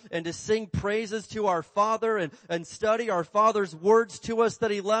 Lord, and to sing praises to our Father and study our Father's words to us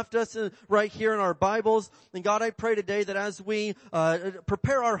that He left us right here in our Bibles. And God, I pray today that as we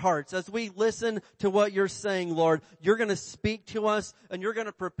prepare our hearts, as we listen to what You're saying, Lord, You're going to speak to us and You're going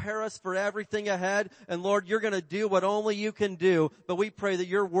to prepare us for everything ahead. And Lord, You're going to do what only You can do. But we pray that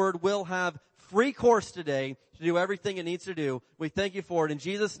Your word will have free course today to do everything it needs to do. We thank You for it. In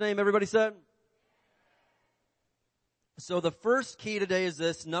Jesus' name, everybody said. So the first key today is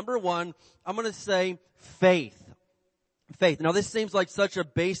this. Number one, I'm going to say faith. Faith. Now this seems like such a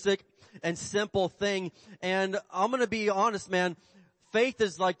basic and simple thing. And I'm going to be honest, man. Faith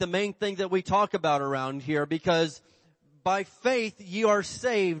is like the main thing that we talk about around here, because by faith you are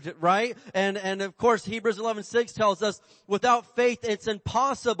saved, right? And of course Hebrews 11:6 tells us without faith it's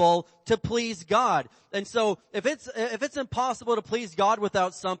impossible to please God. And so if it's impossible to please God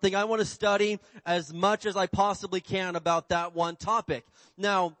without something, I want to study as much as I possibly can about that one topic.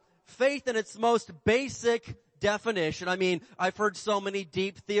 Now, faith in its most basic definition. I mean, I've heard so many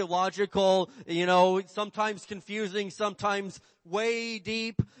deep theological, sometimes confusing, sometimes way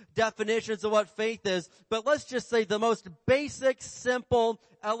deep definitions of what faith is. But let's just say the most basic, simple,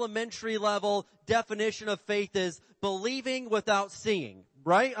 elementary level definition of faith is believing without seeing.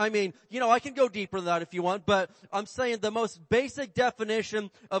 Right? I mean, I can go deeper than that if you want, but I'm saying the most basic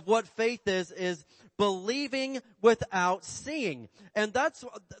definition of what faith is believing without seeing. And that's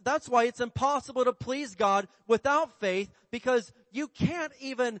why it's impossible to please God without faith, because you can't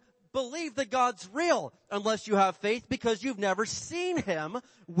even believe that God's real unless you have faith, because you've never seen Him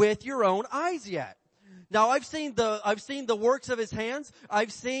with your own eyes yet. Now I've seen the works of His hands.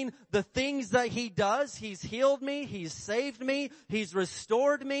 I've seen the things that He does. He's healed me. He's saved me. He's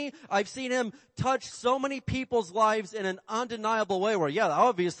restored me. I've seen Him touch so many people's lives in an undeniable way where, yeah,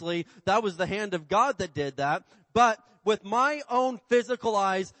 obviously that was the hand of God that did that. But with my own physical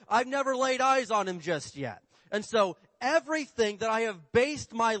eyes, I've never laid eyes on Him just yet. And so everything that I have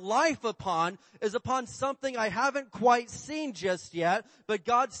based my life upon is upon something I haven't quite seen just yet. But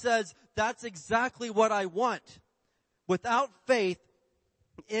God says, that's exactly what I want. Without faith,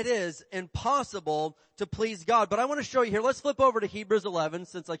 it is impossible to please God. But I want to show you here. Let's flip over to Hebrews 11,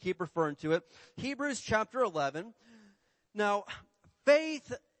 since I keep referring to it. Hebrews chapter 11. Now,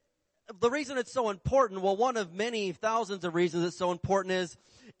 faith, the reason it's so important, well, one of many thousands of reasons it's so important is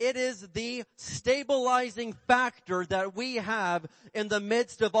it is the stabilizing factor that we have in the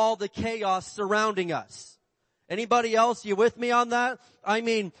midst of all the chaos surrounding us. Anybody else, you with me on that? I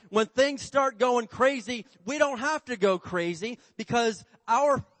mean, when things start going crazy, we don't have to go crazy, because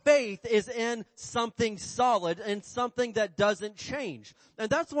our faith is in something solid and something that doesn't change. And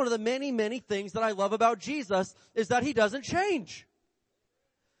that's one of the many, many things that I love about Jesus, is that He doesn't change.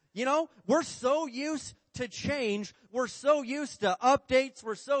 We're so used to change. We're so used to updates.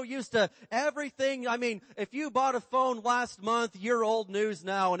 We're so used to everything. I mean, if you bought a phone last month, you're old news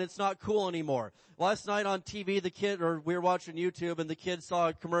now and it's not cool anymore. Last night on TV, we were watching YouTube and the kid saw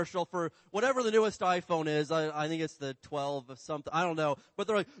a commercial for whatever the newest iPhone is. I think it's the 12 or something. I don't know. But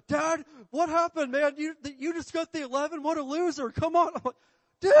they're like, Dad, what happened, man? You just got the 11? What a loser. Come on. I'm like,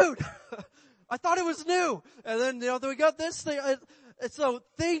 dude, I thought it was new. And then, we got this thing. And so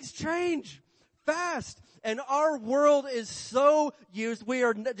things change fast. And our world is so used. We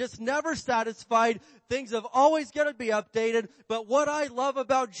are just never satisfied. Things have always got to be updated. But what I love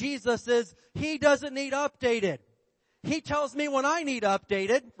about Jesus is He doesn't need updated. He tells me when I need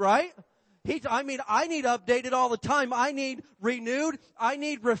updated, right? I need updated all the time. I need renewed. I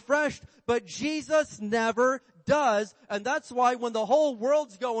need refreshed. But Jesus never does. And that's why when the whole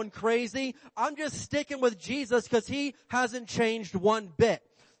world's going crazy, I'm just sticking with Jesus, because He hasn't changed one bit.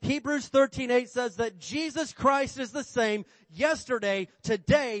 Hebrews 13:8 says that Jesus Christ is the same yesterday,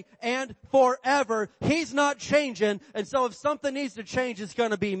 today, and forever. He's not changing. And so if something needs to change, it's going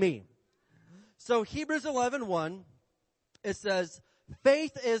to be me. So Hebrews 11:1, it says,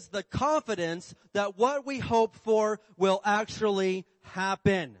 faith is the confidence that what we hope for will actually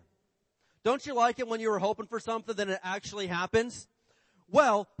happen. Don't you like it when you were hoping for something then it actually happens?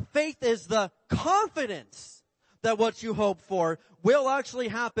 Well, faith is the confidence that what you hope for will actually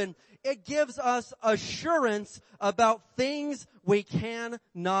happen. It gives us assurance about things we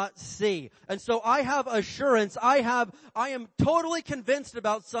cannot see. And so I have assurance. I am totally convinced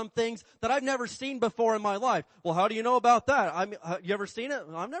about some things that I've never seen before in my life. Well, how do you know about that? You ever seen it?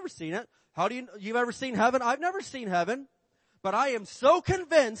 I've never seen it. You've ever seen heaven? I've never seen heaven. But I am so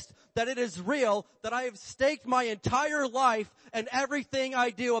convinced that it is real that I have staked my entire life and everything I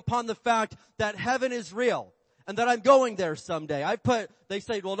do upon the fact that heaven is real. and that I'm going there someday. They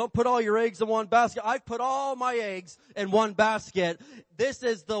say, well, don't put all your eggs in one basket. I've put all my eggs in one basket. This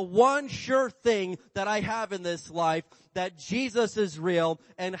is the one sure thing that I have in this life, that Jesus is real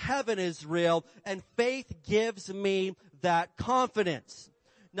and heaven is real, and faith gives me that confidence.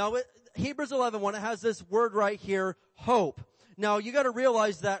 Now, Hebrews 11:1, it has this word right here, hope. Now, you got to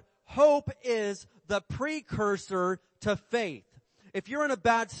realize that hope is the precursor to faith. If you're in a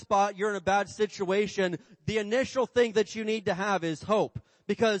bad spot, you're in a bad situation, the initial thing that you need to have is hope.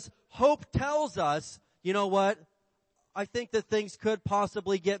 Because hope tells us, you know what? I think that things could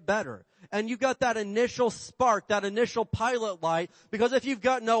possibly get better. And you got that initial spark, that initial pilot light. Because if you've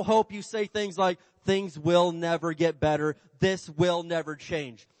got no hope, you say things like, things will never get better. This will never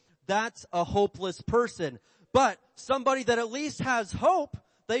change. That's a hopeless person. But somebody that at least has hope,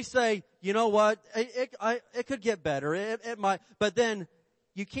 they say, you know what, it could get better. It might. But then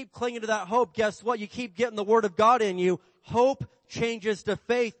you keep clinging to that hope. Guess what? You keep getting the Word of God in you. Hope changes to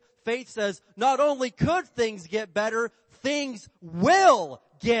faith. Faith says, not only could things get better, things will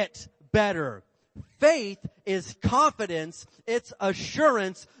get better. Faith is confidence. It's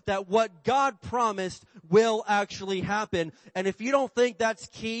assurance that what God promised will actually happen. And if you don't think that's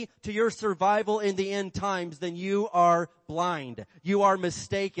key to your survival in the end times, then you are blind. You are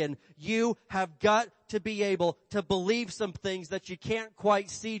mistaken. You have got to be able to believe some things that you can't quite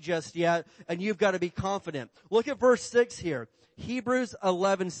see just yet, and you've got to be confident. Look at verse 6 here. Hebrews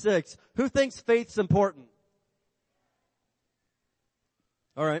 11:6. Who thinks faith's important?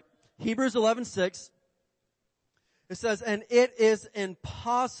 All right. Hebrews 11:6. It says, and it is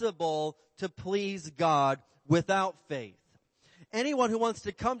impossible to please God without faith. Anyone who wants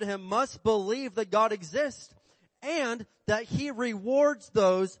to come to Him must believe that God exists and that He rewards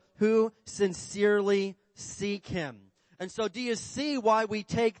those who sincerely seek Him. And so do you see why we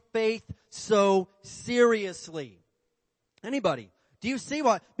take faith so seriously? Anybody? Do you see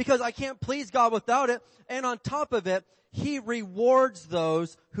why? Because I can't please God without it. And on top of it, He rewards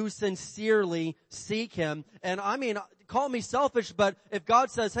those who sincerely seek Him. And I mean, call me selfish, but if God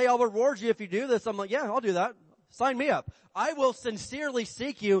says, hey, I'll reward you if you do this, I'm like, yeah, I'll do that. Sign me up. I will sincerely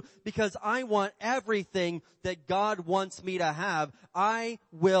seek you because I want everything that God wants me to have. I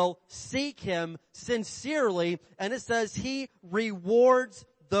will seek Him sincerely. And it says He rewards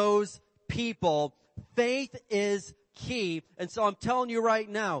those people. Faith is key. And so I'm telling you right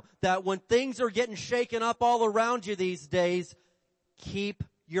now that when things are getting shaken up all around you these days, keep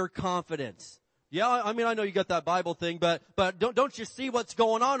your confidence. Yeah, I mean, I know you got that Bible thing, but don't you see what's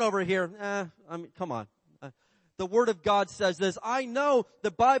going on over here? I mean, come on. The Word of God says this. I know the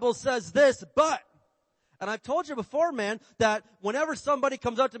Bible says this, but, and I've told you before, man, that whenever somebody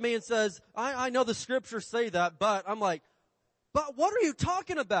comes up to me and says, I know the Scriptures say that, but, I'm like, but what are you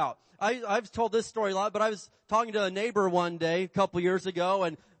talking about? I've told this story a lot, but I was talking to a neighbor one day, a couple years ago,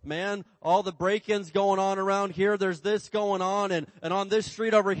 and man, all the break-ins going on around here, there's this going on, and on this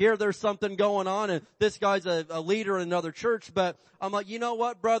street over here, there's something going on, and this guy's a leader in another church, but I'm like, you know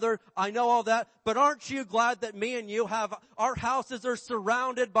what, brother, I know all that, but aren't you glad that me and you have, our houses are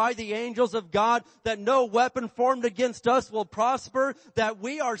surrounded by the angels of God, that no weapon formed against us will prosper, that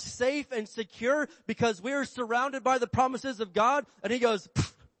we are safe and secure because we are surrounded by the promises of God? And he goes,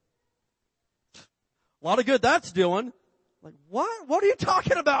 a lot of good that's doing. Like, what? What are you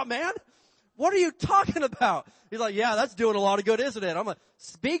talking about, man? What are you talking about? He's like, yeah, that's doing a lot of good, isn't it? I'm like,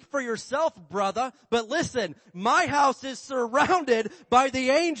 speak for yourself, brother. But listen, my house is surrounded by the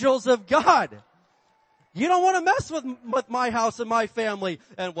angels of God. You don't want to mess with my house and my family.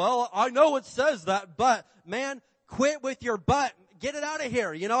 And well, I know it says that, but man, quit with your butt. Get it out of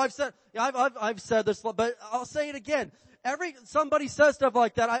here. You know, I've said this, but I'll say it again. Somebody says stuff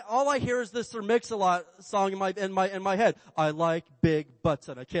like that, all I hear is this Sir Mix-a-Lot song in my head. I like big butts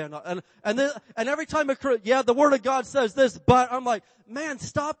and I cannot, and every time the Word of God says this, but I'm like, man,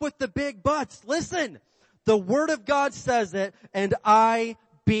 stop with the big butts. Listen, the Word of God says it and I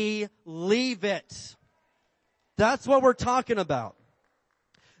believe it. That's what we're talking about.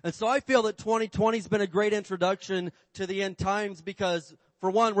 And so I feel that 2020 has been a great introduction to the end times because for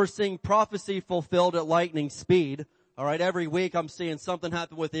one, we're seeing prophecy fulfilled at lightning speed. All right, every week I'm seeing something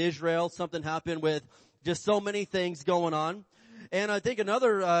happen with Israel, something happen with just so many things going on. And I think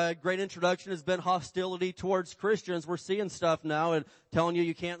another great introduction has been hostility towards Christians. We're seeing stuff now and telling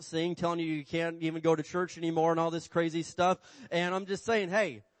you can't sing, telling you can't even go to church anymore and all this crazy stuff. And I'm just saying,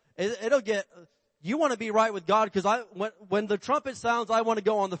 hey, you want to be right with God because when the trumpet sounds, I want to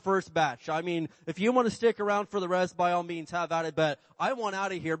go on the first batch. I mean, if you want to stick around for the rest, by all means, have at it. But I want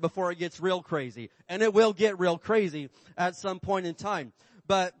out of here before it gets real crazy. And it will get real crazy at some point in time.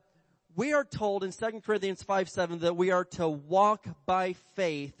 But we are told in 2 Corinthians 5:7 that we are to walk by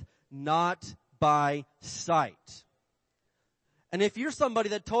faith, not by sight. And if you're somebody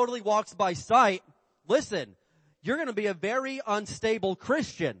that totally walks by sight, listen, you're going to be a very unstable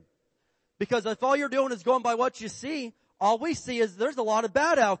Christian. Because if all you're doing is going by what you see, all we see is there's a lot of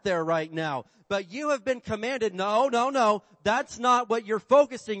bad out there right now. But you have been commanded, no, that's not what you're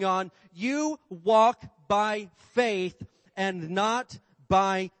focusing on. You walk by faith and not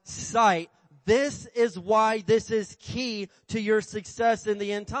by sight. This is why this is key to your success in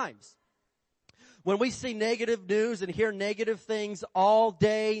the end times. When we see negative news and hear negative things all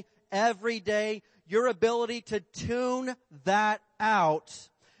day, every day, your ability to tune that out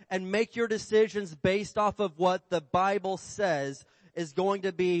and make your decisions based off of what the Bible says is going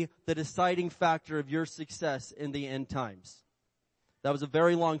to be the deciding factor of your success in the end times. That was a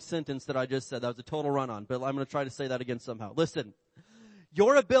very long sentence that I just said. That was a total run-on, but I'm going to try to say that again somehow. Listen,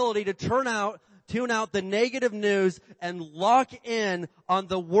 your ability to tune out the negative news and lock in on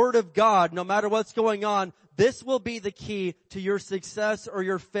the Word of God, no matter what's going on, this will be the key to your success or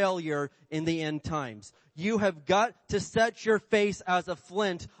your failure in the end times. You have got to set your face as a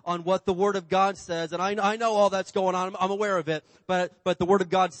flint on what the Word of God says. And I know all that's going on. I'm aware of it. But the Word of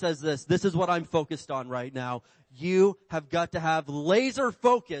God says this. This is what I'm focused on right now. You have got to have laser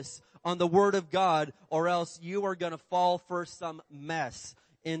focus on the Word of God, or else you are going to fall for some mess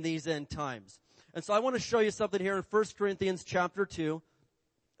in these end times. And so I want to show you something here in 1 Corinthians chapter 2.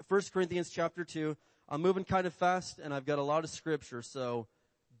 1 Corinthians chapter 2. I'm moving kind of fast, and I've got a lot of scripture, so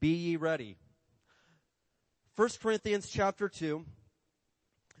be ye ready. 1 Corinthians chapter 2.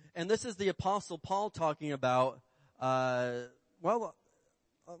 And this is the Apostle Paul talking about, let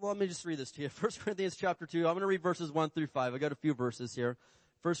me just read this to you. 1 Corinthians chapter 2. I'm going to read verses 1 through 5. I got a few verses here.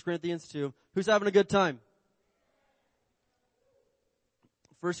 1 Corinthians 2. Who's having a good time?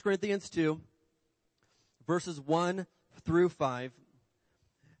 1 Corinthians 2. Verses 1 through 5.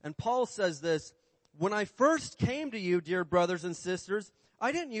 And Paul says this, when I first came to you, dear brothers and sisters,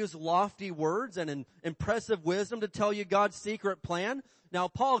 I didn't use lofty words and impressive wisdom to tell you God's secret plan. Now,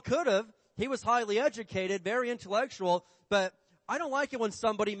 Paul could have. He was highly educated, very intellectual, but I don't like it when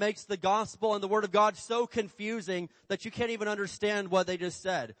somebody makes the gospel and the Word of God so confusing that you can't even understand what they just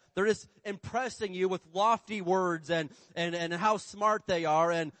said. They're just impressing you with lofty words and how smart they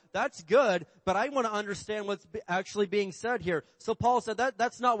are, and that's good, but I want to understand what's actually being said here. So Paul said,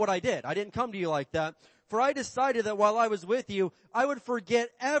 that's not what I did. I didn't come to you like that. For I decided that while I was with you, I would forget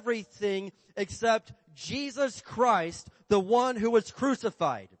everything except Jesus Christ, the one who was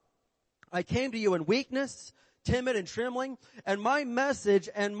crucified. I came to you in weakness, timid and trembling, and my message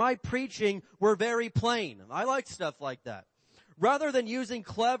and my preaching were very plain. I like stuff like that. Rather than using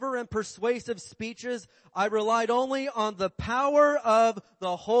clever and persuasive speeches, I relied only on the power of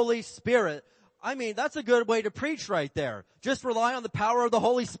the Holy Spirit. I mean, that's a good way to preach right there. Just rely on the power of the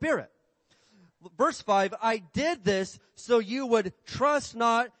Holy Spirit. Verse 5, I did this so you would trust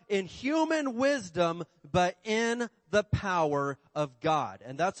not in human wisdom, but in the power of God.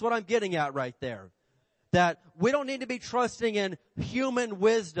 And that's what I'm getting at right there. That we don't need to be trusting in human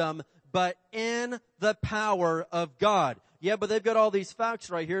wisdom, but in the power of God. Yeah, but they've got all these facts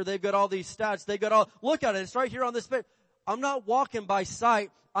right here. They've got all these stats. Look at it. It's right here on this page. I'm not walking by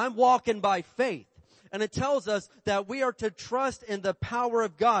sight. I'm walking by faith. And it tells us that we are to trust in the power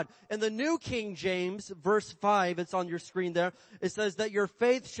of God. In the New King James, verse 5, it's on your screen there. It says that your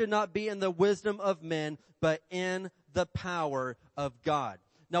faith should not be in the wisdom of men, but in the power of God.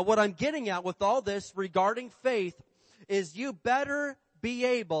 Now, what I'm getting at with all this regarding faith is you better be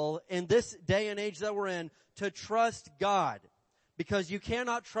able, in this day and age that we're in, to trust God. Because you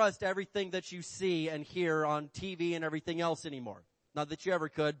cannot trust everything that you see and hear on TV and everything else anymore. Not that you ever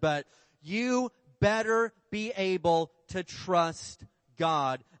could, but you better be able to trust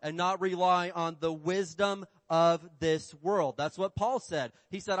God and not rely on the wisdom of this world. That's what Paul said.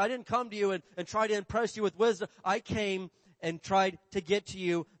 He said, I didn't come to you and try to impress you with wisdom. I came and tried to get to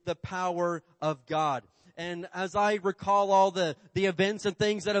you the power of God. And as I recall all the events and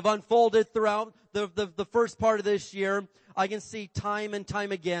things that have unfolded throughout the first part of this year, I can see time and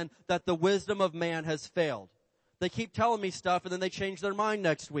time again that the wisdom of man has failed. They keep telling me stuff and then they change their mind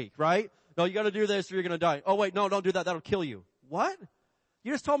next week, right? No, you gotta do this or you're gonna die. Oh wait, no, don't do that. That'll kill you. What?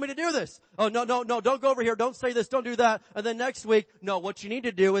 You just told me to do this. Oh, no, don't go over here. Don't say this. Don't do that. And then next week, no, what you need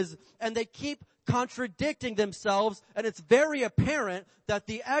to do is, and they keep contradicting themselves, and it's very apparent that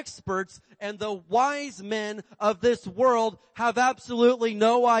the experts and the wise men of this world have absolutely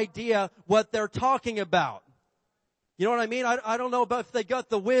no idea what they're talking about. You know what I mean? I don't know about if they got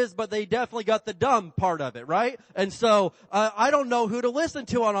the whiz, but they definitely got the dumb part of it, right? And so, I don't know who to listen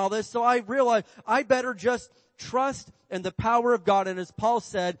to on all this, so I realized I better just trust in the power of God, and as Paul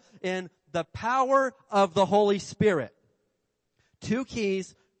said, in the power of the Holy Spirit. 2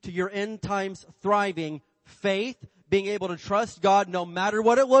 keys to your end times thriving: faith, being able to trust God no matter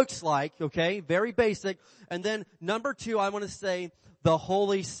what it looks like, okay? Very basic. And then number 2, I want to say the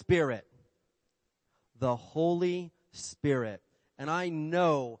Holy Spirit. The Holy Spirit. And I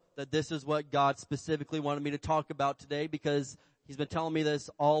know that this is what God specifically wanted me to talk about today, because He's been telling me this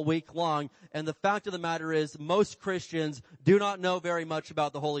all week long. And the fact of the matter is, most Christians do not know very much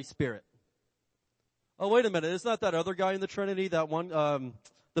about the Holy Spirit. Oh, wait a minute. Isn't that other guy in the Trinity, that one,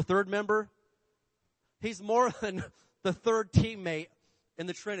 the third member? He's more than the third teammate in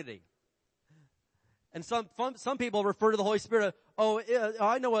the Trinity. And some people refer to the Holy Spirit,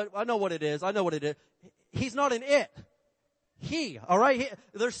 I know what it is. I know what it is. He's not an it. He, alright?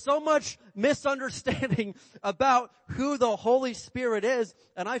 There's so much misunderstanding about who the Holy Spirit is,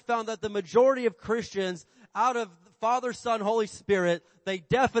 and I found that the majority of Christians, out of Father, Son, Holy Spirit, they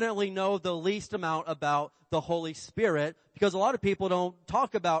definitely know the least amount about the Holy Spirit, because a lot of people don't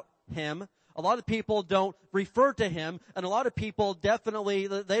talk about Him. A lot of people don't refer to Him, and a lot of people definitely,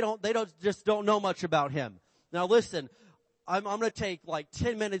 they don't know much about Him. Now listen, I'm going to take like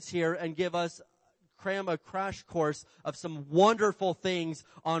 10 minutes here and cram a crash course of some wonderful things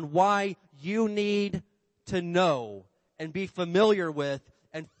on why you need to know and be familiar with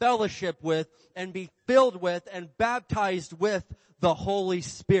and fellowship with and be filled with and baptized with the Holy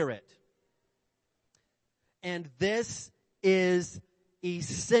Spirit. And this is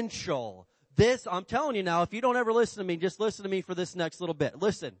essential. This, I'm telling you now, if you don't ever listen to me, just listen to me for this next little bit.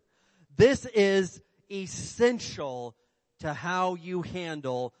 Listen, this is essential to how you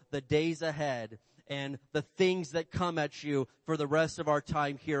handle the days ahead and the things that come at you for the rest of our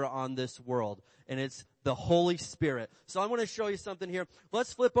time here on this world. And it's the Holy Spirit. So I want to show you something here.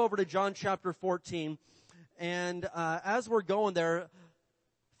 Let's flip over to John chapter 14. And as we're going there, a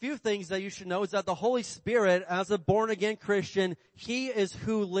few things that you should know is that the Holy Spirit, as a born-again Christian, He is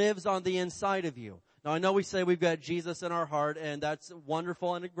who lives on the inside of you. Now I know we say we've got Jesus in our heart, and that's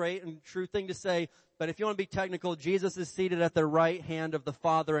wonderful and a great and true thing to say. But if you want to be technical, Jesus is seated at the right hand of the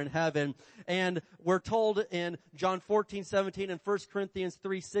Father in heaven. And we're told in John 14:17 and 1 Corinthians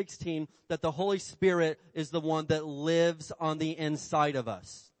 3:16 that the Holy Spirit is the one that lives on the inside of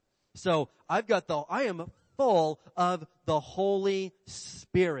us. So I am full of the Holy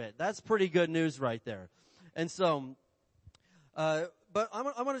Spirit. That's pretty good news right there. And so, but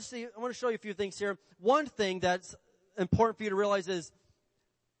I want to show you a few things here. One thing that's important for you to realize is,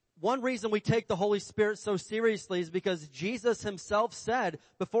 one reason we take the Holy Spirit so seriously is because Jesus Himself said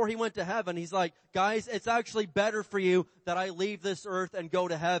before He went to heaven, He's like, guys, it's actually better for you that I leave this earth and go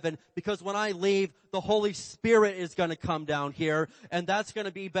to heaven, because when I leave, the Holy Spirit is going to come down here, and that's going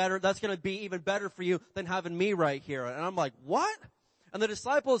to be better. That's going to be even better for you than having me right here. And I'm like, what? And the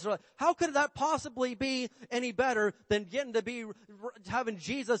disciples are like, how could that possibly be any better than having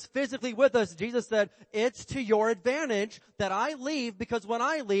Jesus physically with us? Jesus said, it's to your advantage that I leave, because when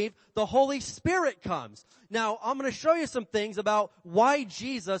I leave, the Holy Spirit comes. Now, I'm going to show you some things about why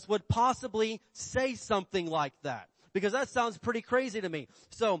Jesus would possibly say something like that, because that sounds pretty crazy to me.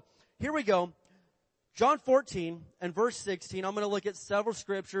 So, here we go. John 14 and verse 16, I'm going to look at several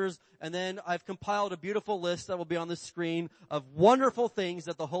scriptures, and then I've compiled a beautiful list that will be on the screen of wonderful things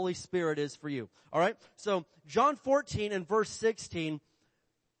that the Holy Spirit is for you. Alright? So, John 14 and verse 16,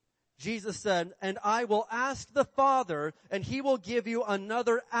 Jesus said, and I will ask the Father, and He will give you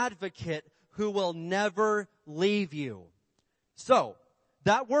another advocate who will never leave you. So,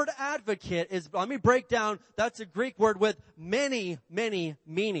 that word advocate is, let me break down, that's a Greek word with many, many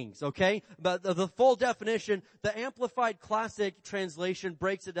meanings, okay? But the full definition, the Amplified Classic translation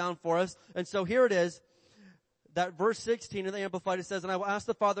breaks it down for us. And so here it is, that verse 16 in the Amplified, it says, and I will ask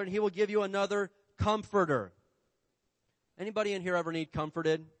the Father, and He will give you another comforter. Anybody in here ever need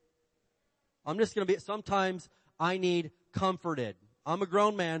comforted? I'm just going to be, sometimes I need comforted. I'm a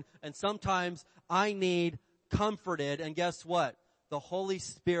grown man, and sometimes I need comforted, and guess what? The Holy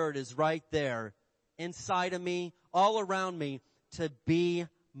Spirit is right there inside of me, all around me, to be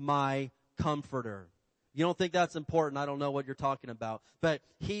my comforter. You don't think that's important? I don't know what you're talking about. But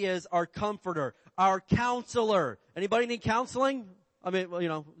He is our comforter, our counselor. Anybody need counseling? I mean, well, you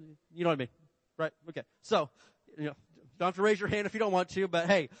know what I mean. Right? Okay. So, don't have to raise your hand if you don't want to, but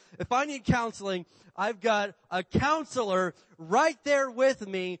hey, if I need counseling, I've got a counselor right there with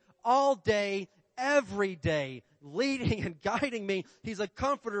me all day, every day, leading and guiding me. He's a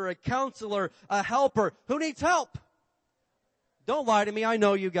comforter, a counselor, a helper. Who needs help? Don't lie to me. I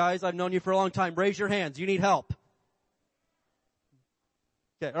know you guys. I've known you for a long time. Raise your hands. You need help.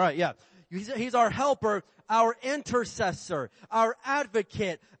 Okay, all right, yeah. He's our helper, our intercessor, our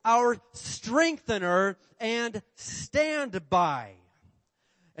advocate, our strengthener, and standby.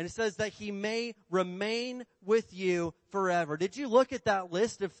 And it says that he may remain with you forever. Did you look at that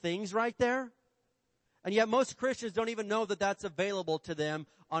list of things right there? And yet most Christians don't even know that that's available to them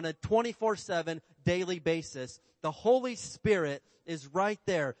on a 24/7 daily basis. The Holy Spirit is right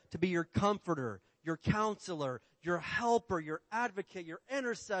there to be your comforter, your counselor, your helper, your advocate, your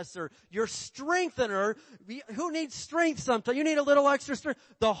intercessor, your strengthener. Who needs strength sometimes? You need a little extra strength.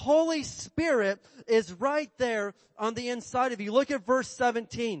 The Holy Spirit is right there on the inside of you. Look at verse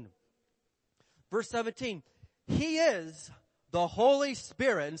 17. Verse 17. He is the Holy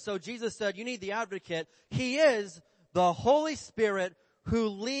Spirit. And so Jesus said, you need the advocate. He is the Holy Spirit who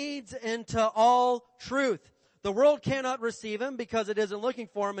leads into all truth. The world cannot receive him because it isn't looking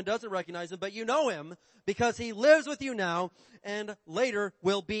for him and doesn't recognize him, but you know him because he lives with you now and later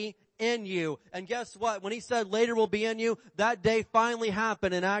will be in you. And guess what? When he said later will be in you, that day finally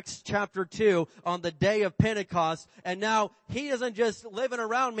happened in Acts chapter 2 on the day of Pentecost. And now he isn't just living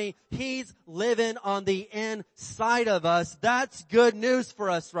around me, he's living on the inside of us. That's good news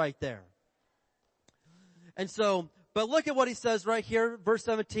for us right there. And so, but look at what he says right here, verse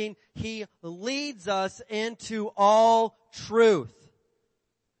 17. He leads us into all truth.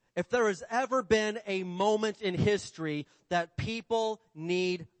 If there has ever been a moment in history that people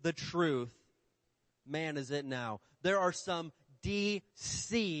need the truth, man, is it now. There are some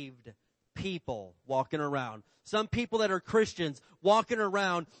deceived people walking around. Some people that are Christians walking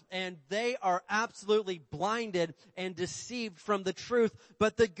around and they are absolutely blinded and deceived from the truth.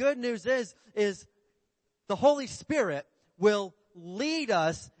 But the good news is the Holy Spirit will lead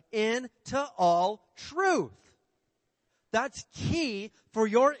us into all truth. That's key for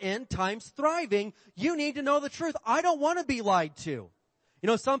your end times thriving. You need to know the truth. I don't want to be lied to. You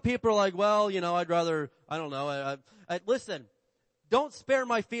know, some people are like, well, I'd rather, I don't know. Listen, don't spare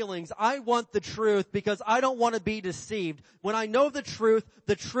my feelings. I want the truth because I don't want to be deceived. When I know the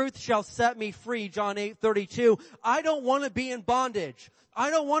truth shall set me free, John 8:32. I don't want to be in bondage. I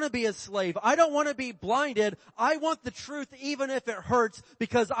don't want to be a slave. I don't want to be blinded. I want the truth even if it hurts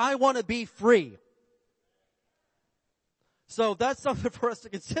because I want to be free. So that's something for us to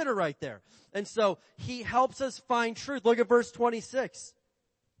consider right there. And so he helps us find truth. Look at verse 26.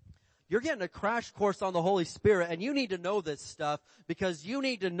 You're getting a crash course on the Holy Spirit, and you need to know this stuff because you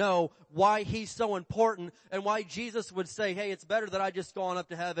need to know why he's so important and why Jesus would say, hey, it's better that I just go on up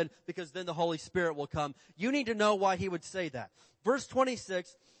to heaven because then the Holy Spirit will come. You need to know why he would say that. Verse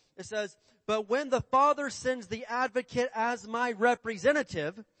 26, it says, but when the Father sends the advocate as my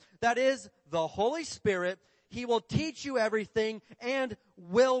representative, that is the Holy Spirit, he will teach you everything and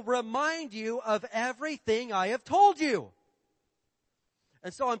will remind you of everything I have told you.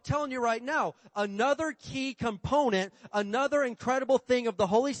 And so I'm telling you right now, another key component, another incredible thing of the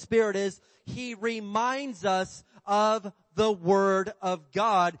Holy Spirit is he reminds us of the Word of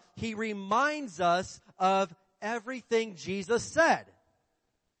God. He reminds us of everything Jesus said.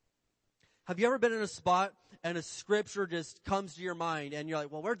 Have you ever been in a spot and a scripture just comes to your mind and you're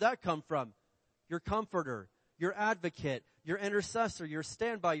like, well, where'd that come from? Your comforter, your advocate, your intercessor, your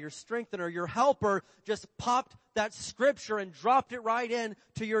standby, your strengthener, your helper just popped that scripture and dropped it right in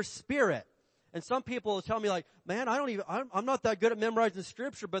to your spirit. And some people will tell me like, man, I'm not that good at memorizing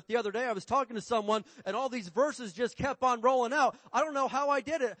scripture, but the other day I was talking to someone and all these verses just kept on rolling out. I don't know how I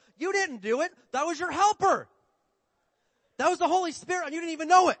did it. You didn't do it. That was your helper. That was the Holy Spirit and you didn't even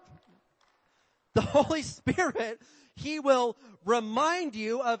know it. The Holy Spirit, he will remind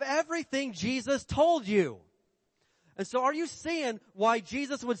you of everything Jesus told you. And so are you seeing why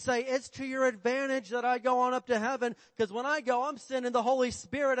Jesus would say, it's to your advantage that I go on up to heaven? Because when I go, I'm sending the Holy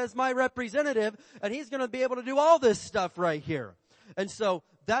Spirit as my representative, and he's going to be able to do all this stuff right here. And so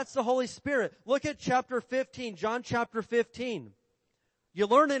that's the Holy Spirit. Look at chapter 15, John chapter 15. You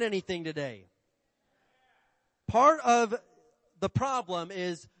learning anything today? Part of the problem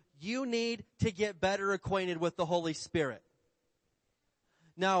is you need to get better acquainted with the Holy Spirit.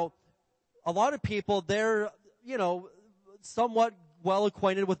 Now, a lot of people, they're somewhat well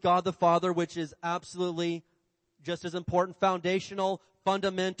acquainted with God the Father, which is absolutely just as important, foundational,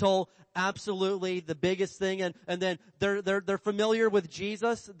 fundamental, absolutely the biggest thing. And then they're familiar with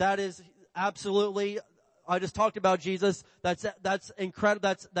Jesus. That is absolutely, I just talked about Jesus. That's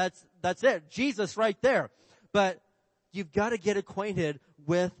incredible. That's it. Jesus right there. But you've got to get acquainted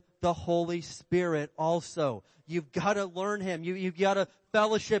with the Holy Spirit also. You've got to learn Him. You've got to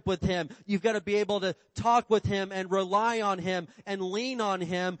fellowship with Him. You've got to be able to talk with Him and rely on Him and lean on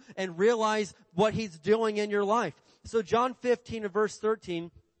Him and realize what He's doing in your life. So John 15 and verse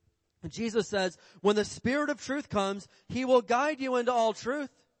 13, Jesus says, when the Spirit of truth comes, He will guide you into all truth.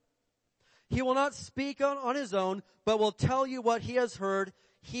 He will not speak on His own, but will tell you what He has heard.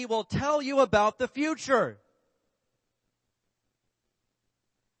 He will tell you about the future.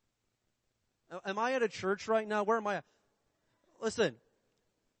 Am I at a church right now? Where am I at? Listen.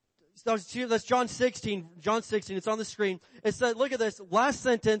 That's John 16. John 16. It's on the screen. It said, look at this. Last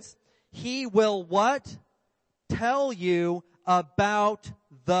sentence. He will what? Tell you about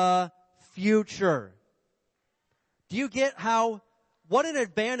the future. Do you get what an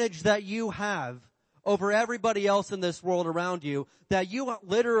advantage that you have over everybody else in this world around you, that you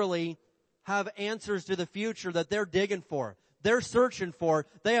literally have answers to the future that they're digging for. They're searching for.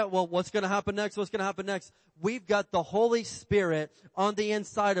 What's going to happen next? What's going to happen next? We've got the Holy Spirit on the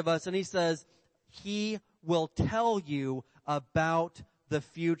inside of us, and He says, He will tell you about the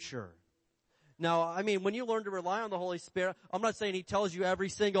future. Now, I mean, when you learn to rely on the Holy Spirit, I'm not saying He tells you every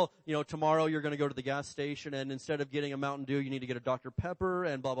single, tomorrow you're going to go to the gas station and instead of getting a Mountain Dew, you need to get a Dr. Pepper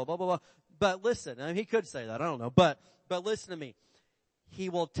and blah, blah, blah, blah, blah. But listen, He could say that. I don't know. But listen to me. He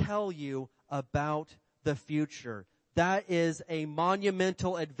will tell you about the future. That is a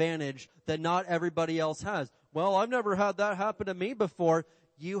monumental advantage that not everybody else has. Well, I've never had that happen to me before.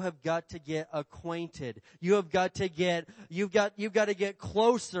 You have got to get acquainted. You've got to get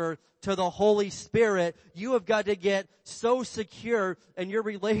closer to the Holy Spirit. You have got to get so secure in your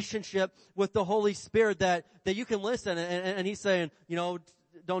relationship with the Holy Spirit that you can listen. And He's saying,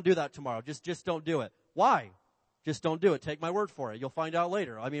 don't do that tomorrow. Just don't do it. Why? Just don't do it. Take my word for it. You'll find out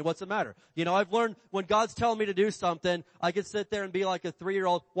later. I mean, what's the matter? I've learned when God's telling me to do something, I can sit there and be like a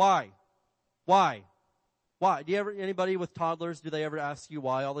 3-year-old. Why? Why? Why? Anybody with toddlers, do they ever ask you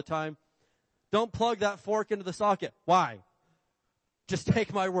why all the time? Don't plug that fork into the socket. Why? Just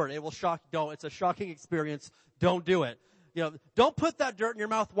take my word. It will shock. Don't. It's a shocking experience. Don't do it. Don't put that dirt in your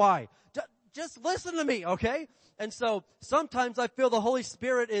mouth. Why? Just listen to me, okay? And so sometimes I feel the Holy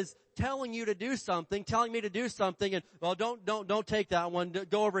Spirit is telling me to do something, and well, don't take that one.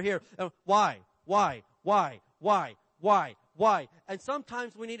 Go over here. Why? And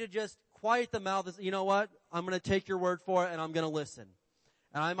sometimes we need to just quiet the mouth. You know what? I'm going to take your word for it, and I'm going to listen.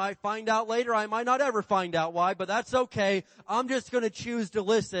 And I might find out later. I might not ever find out why, but that's okay. I'm just going to choose to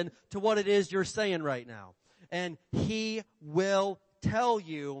listen to what it is you're saying right now. And He will tell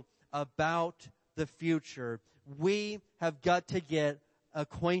you about the future. We have got to get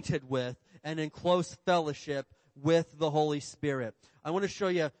acquainted with and in close fellowship with the Holy Spirit. I want to show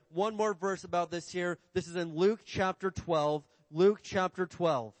you one more verse about this here. This is in Luke chapter 12. Luke chapter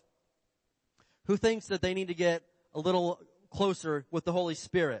 12. Who thinks that they need to get a little closer with the Holy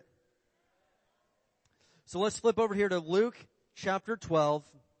Spirit? So let's flip over here to Luke chapter 12.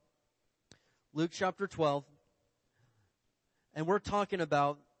 Luke chapter 12. And we're talking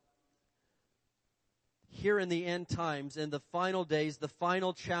about here in the end times, in the final days, the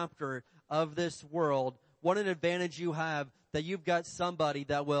final chapter of this world, what an advantage you have that you've got somebody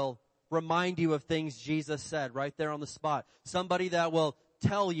that will remind you of things Jesus said right there on the spot. Somebody that will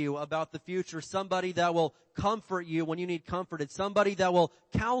tell you about the future. Somebody that will comfort you when you need comforted. Somebody that will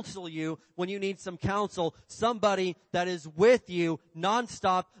counsel you when you need some counsel. Somebody that is with you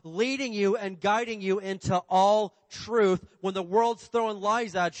nonstop, leading you and guiding you into all truth. When the world's throwing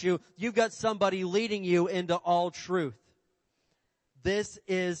lies at you, you've got somebody leading you into all truth. This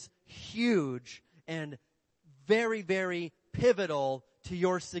is huge and very, very pivotal to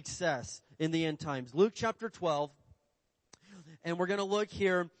your success in the end times. Luke chapter 12. And we're going to look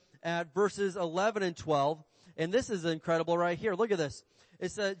here at verses 11 and 12. And this is incredible right here. Look at this.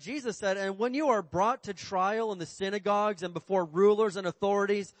 It said, Jesus said, and when you are brought to trial in the synagogues and before rulers and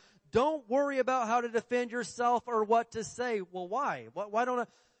authorities, don't worry about how to defend yourself or what to say. Well, why? Why don't I?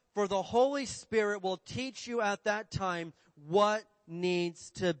 For the Holy Spirit will teach you at that time what needs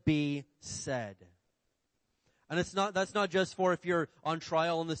to be said. And that's not just for if you're on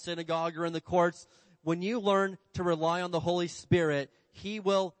trial in the synagogue or in the courts. When you learn to rely on the Holy Spirit, He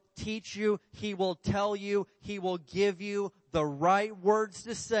will teach you, He will tell you, He will give you the right words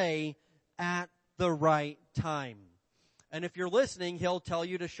to say at the right time. And if you're listening, He'll tell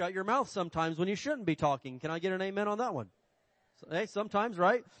you to shut your mouth sometimes when you shouldn't be talking. Can I get an amen on that one? Hey, sometimes,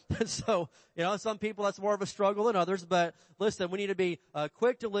 right? And so, some people that's more of a struggle than others, but listen, we need to be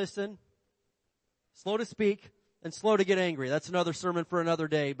quick to listen, slow to speak, And slow to get angry. That's another sermon for another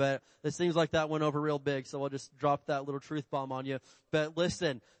day, but it seems like that went over real big, so I'll just drop that little truth bomb on you. But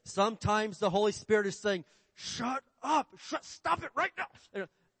listen, sometimes the Holy Spirit is saying, shut up, stop it right now.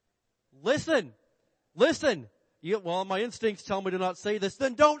 Listen. Well, my instincts tell me to not say this.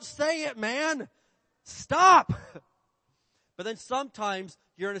 Then don't say it, man. Stop. But then sometimes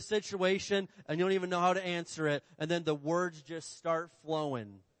you're in a situation and you don't even know how to answer it, and then the words just start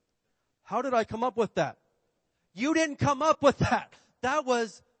flowing. How did I come up with that? You didn't come up with that. That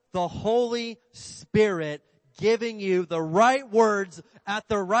was the Holy Spirit giving you the right words at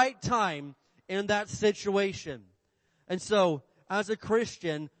the right time in that situation. And so, as a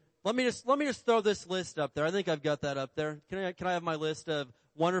Christian, let me just throw this list up there. I think I've got that up there. Can I have my list of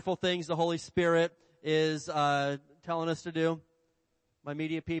wonderful things the Holy Spirit is telling us to do? My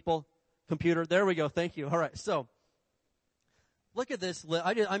media people, computer. There we go. Thank you. All right. So, look at this list.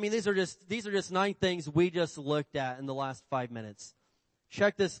 These are just 9 things we just looked at in the last 5 minutes.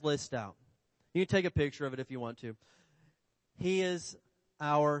 Check this list out. You can take a picture of it if you want to. He is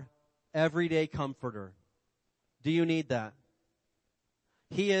our everyday comforter. Do you need that?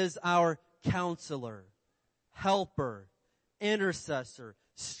 He is our counselor, helper, intercessor,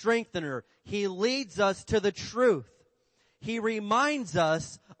 strengthener. He leads us to the truth. He reminds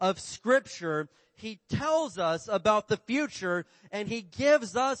us of Scripture. He tells us about the future, and He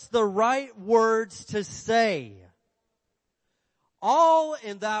gives us the right words to say. All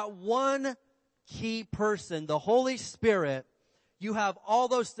in that one key person, the Holy Spirit. You have all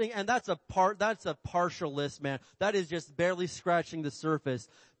those things, and that's a partial list, man. That is just barely scratching the surface.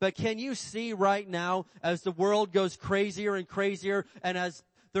 But can you see right now, as the world goes crazier and crazier, and as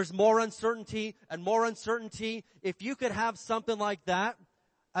there's more uncertainty and more uncertainty, if you could have something like that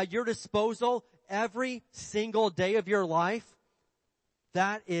at your disposal every single day of your life,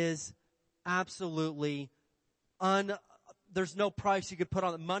 that is absolutely there's no price you could put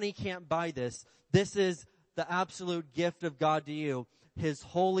on it. Money can't buy this. This is the absolute gift of God to you, His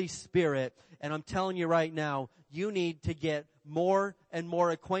Holy Spirit. And I'm telling you right now, you need to get more and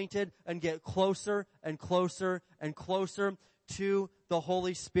more acquainted and get closer and closer and closer to the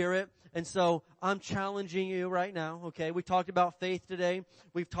Holy Spirit. And so I'm challenging you right now, okay? We talked about faith today.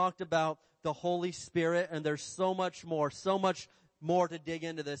 We've talked about the Holy Spirit, and there's so much more to dig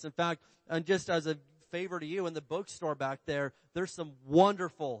into this. In fact, and just as a favor to you, in the bookstore back there, there's some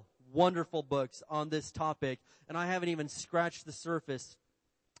wonderful books on this topic, and I haven't even scratched the surface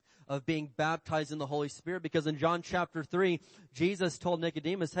of being baptized in the Holy Spirit, because in John chapter 3, Jesus told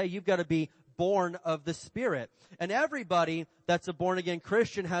Nicodemus, hey, you've got to be born of the Spirit. And everybody that's a born-again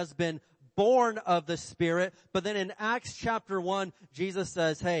Christian has been born of the Spirit, but then in Acts chapter 1, Jesus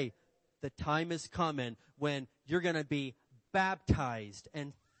says, hey, the time is coming when you're going to be baptized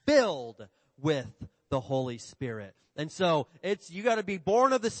and filled with the Holy Spirit. And so you got to be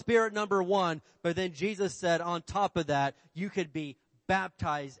born of the Spirit, number 1, but then Jesus said on top of that, you could be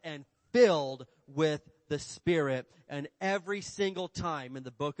baptized and filled with the Spirit. And every single time in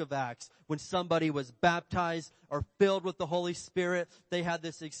the book of Acts, when somebody was baptized or filled with the Holy Spirit, they had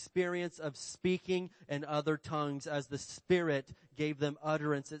this experience of speaking in other tongues as the Spirit gave them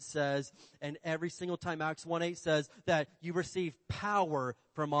utterance, it says. And every single time, Acts 1:8 says that you receive power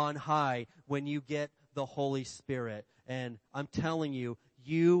from on high when you get the Holy Spirit. And I'm telling you,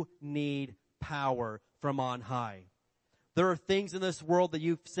 you need power from on high. There are things in this world that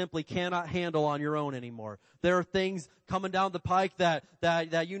you simply cannot handle on your own anymore. There are things coming down the pike that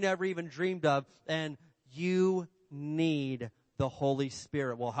you never even dreamed of, and you need the Holy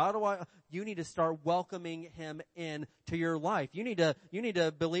Spirit. Well, you need to start welcoming Him in to your life. You need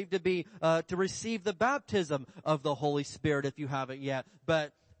to believe to receive the baptism of the Holy Spirit if you haven't yet.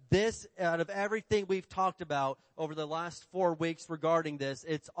 But this, out of everything we've talked about over the last 4 weeks regarding this,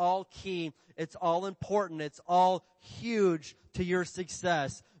 it's all key, it's all important, it's all huge to your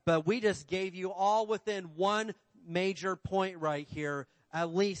success. But we just gave you all within one major point right here,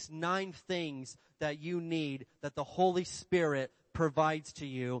 at least 9 things that you need, that the Holy Spirit provides to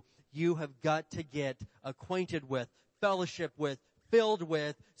you. You have got to get acquainted with, fellowship with, filled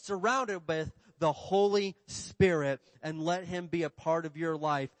with, surrounded with the Holy Spirit, and let Him be a part of your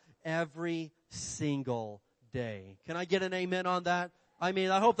life every single day. Can I get an amen on that? I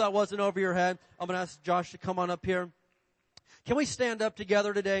hope that wasn't over your head. I'm going to ask Josh to come on up here. Can we stand up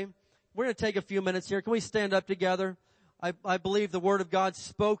together today? We're going to take a few minutes here. Can we stand up together? I believe the Word of God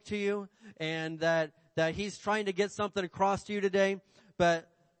spoke to you, and that He's trying to get something across to you today. But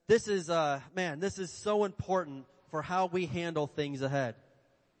this is so important for how we handle things ahead.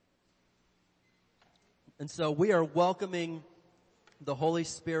 And so we are welcoming the Holy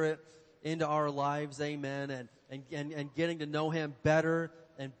Spirit into our lives, amen. and getting to know Him better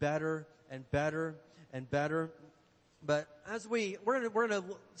and better and better and better. But as we're gonna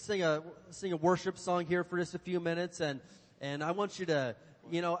sing a worship song here for just a few minutes, and I want you to,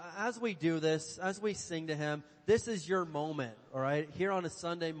 as we do this, as we sing to Him, this is your moment, all right? Here on a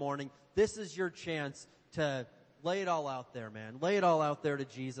Sunday morning, this is your chance to lay it all out there, man. Lay it all out there to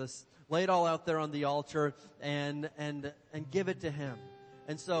Jesus. Lay it all out there on the altar and give it to Him.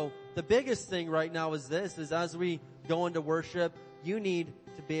 And so the biggest thing right now is as we go into worship, you need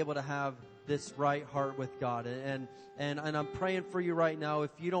to be able to have this right heart with God. And I'm praying for you right now.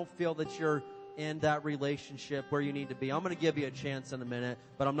 If you don't feel that you're in that relationship where you need to be, I'm going to give you a chance in a minute,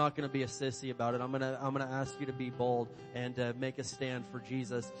 but I'm not going to be a sissy about it. I'm going to ask you to be bold and make a stand for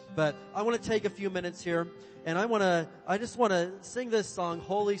Jesus. But I want to take a few minutes here, and I just want to sing this song,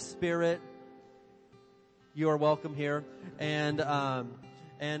 Holy Spirit, you are welcome here. And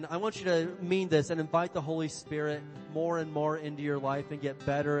I want you to mean this and invite the Holy Spirit more and more into your life and get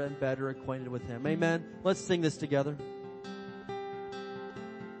better and better acquainted with Him. Amen. Let's sing this together.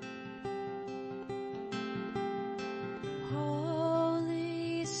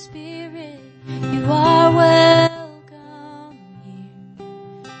 Holy Spirit, you are welcome here.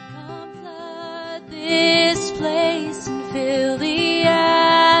 Come flood this place and fill the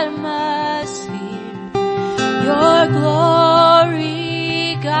atmosphere. Your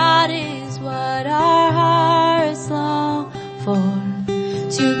glory, God, is what our hearts long for.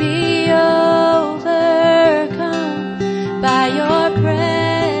 To be overcome by your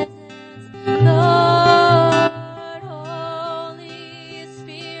presence, Lord. Holy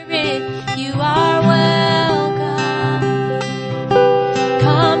Spirit, you are welcome.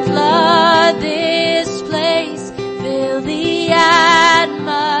 Come flood this place, fill the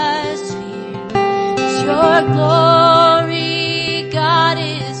atmosphere. It's your glory, God,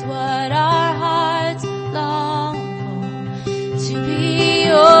 is what our hearts long for. To be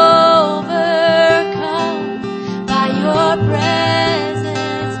overcome by your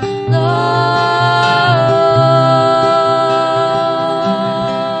presence, Lord.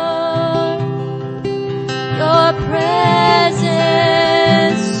 Your presence,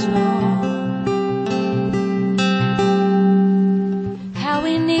 Lord. How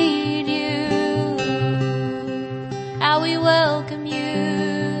we need you, how we welcome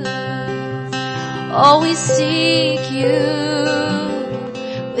you. Oh, we seek you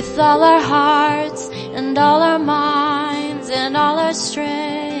with all our hearts and all our minds and all our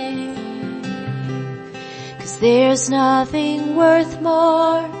strength. 'Cause there's nothing worth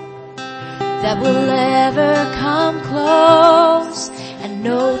more that will ever come close, and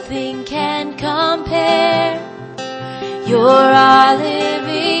nothing can compare. You're our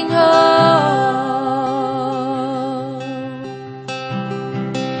living hope.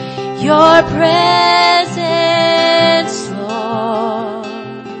 Your presence, Lord,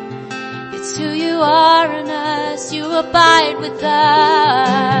 it's who you are in us. You abide with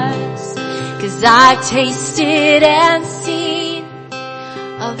us. 'Cause I've tasted and seen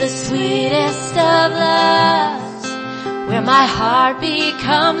of the sweetest of loves, where my heart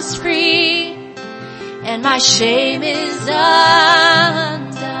becomes free and my shame is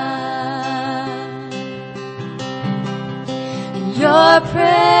undone. In your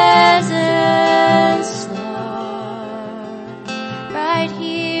presence, Lord, right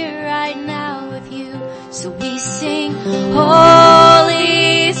here, right now with you. So we sing,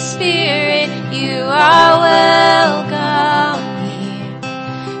 Holy Spirit, you are welcome here.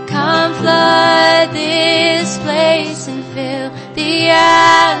 Come flood this place and fill the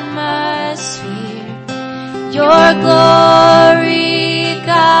atmosphere. Your glory,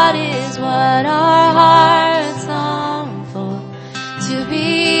 God, is what our hearts long for. To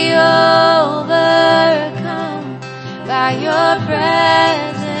be overcome by your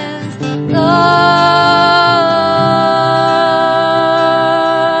presence, Lord.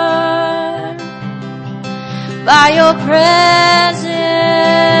 By your presence,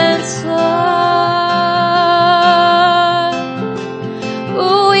 Lord.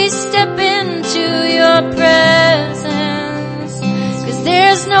 Ooh, we step into your presence, 'cause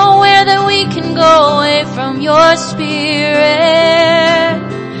there's nowhere that we can go away from your Spirit.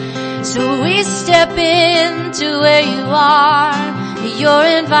 So we step into where you are. You're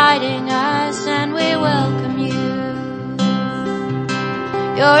inviting us and we welcome you.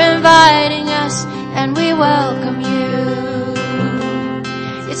 You're inviting us and we welcome you.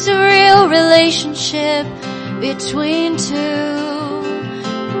 It's a real relationship between two,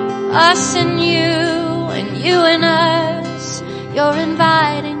 us and you and us. You're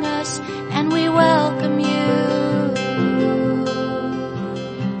inviting us and we welcome you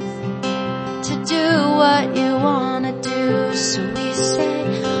to do what you want.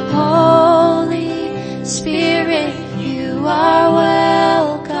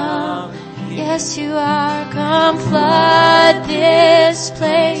 yes you are. Come flood this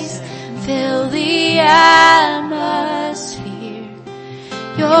place, fill the atmosphere.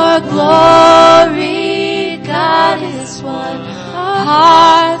 Your glory, God, is what our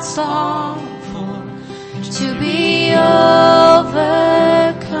hearts long for, to be overcome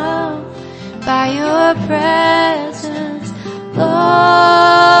by your presence, Lord.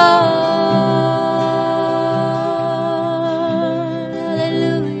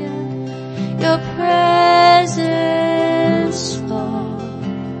 Hallelujah. Your presence, Lord.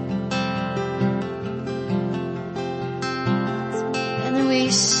 And then we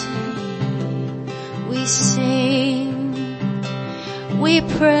sing, we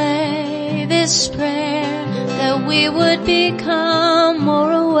pray this prayer that we would become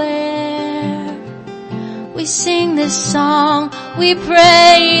more aware. We sing this song, we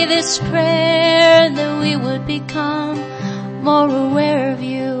pray this prayer that we would become more aware of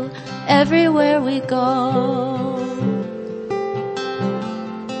you everywhere we go.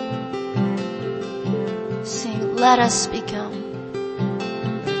 Sing, let us become.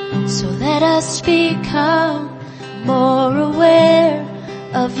 So let us become more aware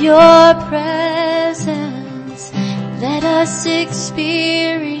of your presence. Let us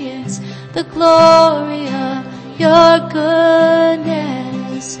experience the glory of your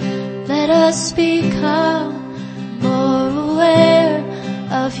goodness. Let us become more aware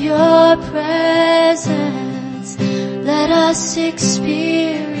of your presence. Let us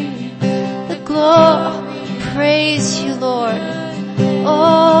experience the glory. Praise you, Lord.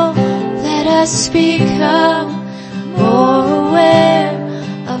 Oh, let us become more aware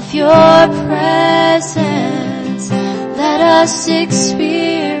of your presence. Let us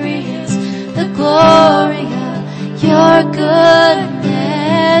experience the glory of your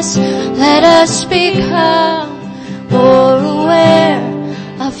goodness. Let us become more aware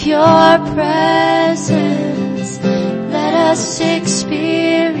of your presence. Let us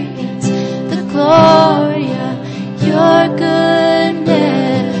experience the glory of your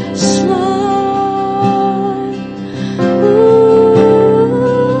goodness, Lord.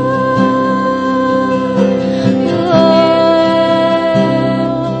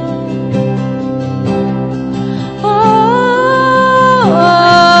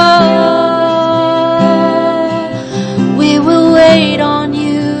 We will wait on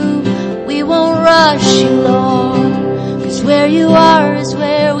you. We won't rush you, Lord. 'Cause where you are is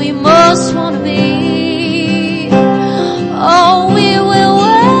where we most want to be. Oh, we will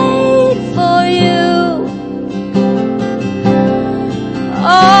wait for you.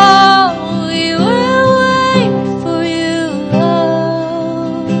 Oh, we will wait for you.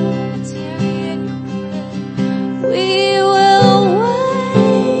 Oh, we will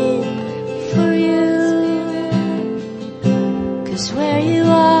wait for you. 'Cause where you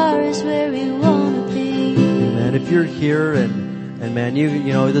are is where we want to be. And if you're here and man, you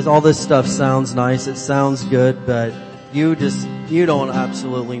know, all this stuff sounds nice, it sounds good, but you don't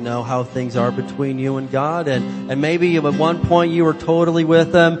absolutely know how things are between you and God, and maybe at one point you were totally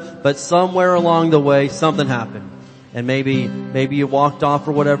with Him, but somewhere along the way something happened. And maybe you walked off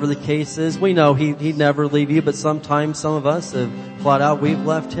or whatever the case is. We know He'd never leave you, but sometimes some of us have flat out, we've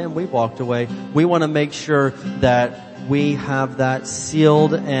left Him, we've walked away. We want to make sure that we have that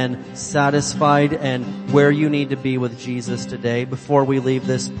sealed and satisfied and where you need to be with Jesus today before we leave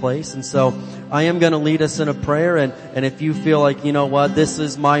this place. And so I am going to lead us in a prayer, and if you feel like, you know what, this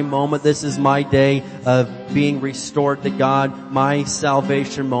is my moment, this is my day of being restored to God, my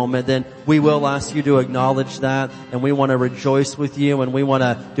salvation moment, then we will ask you to acknowledge that, and we want to rejoice with you, and we want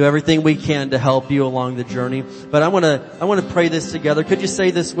to do everything we can to help you along the journey. But I want to pray this together. Could you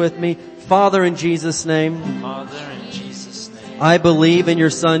say this with me? Father, in Jesus' name. Father, in Jesus' name. I believe in your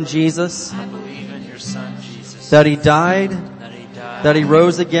Son Jesus. I believe in your Son Jesus. That He died. That He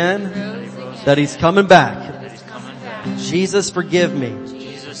rose again. That He's coming back. That He's coming back. Jesus, forgive me.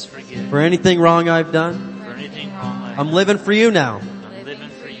 Jesus, forgive me. For anything wrong I've done. For anything wrong I've I'm living for you now. I'm living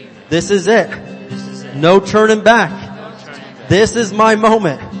for you now. This is it. This is it. No turning back. No turning back. This is my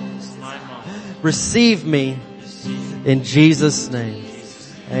moment. This is my moment. Receive me Receive in Jesus' name.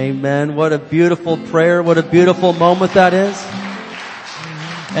 Amen. What a beautiful prayer. What a beautiful moment that is.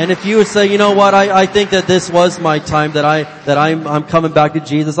 And if you would say, you know what, I think that this was my time, that that I'm coming back to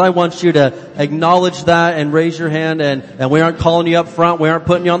Jesus, I want you to acknowledge that and raise your hand, and we aren't calling you up front, we aren't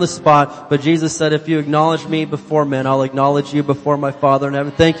putting you on the spot, but Jesus said, if you acknowledge me before men, I'll acknowledge you before my Father in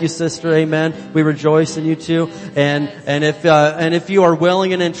heaven. Thank you, sister, amen. We rejoice in you too. And if you are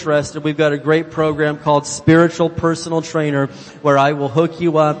willing and interested, we've got a great program called Spiritual Personal Trainer, where I will hook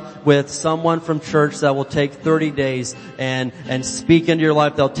you up with someone from church that will take 30 days and speak into your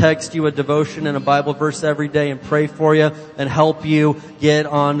life. They'll text you a devotion and a Bible verse every day and pray for you and help you get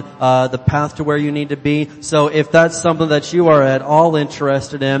on the path to where you need to be. So if that's something that you are at all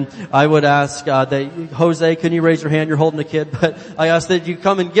interested in, I would ask that Jose, can you raise your hand? You're holding a kid, but I ask that you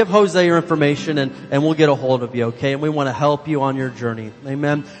come and give Jose your information, and we'll get a hold of you, okay? And we want to help you on your journey.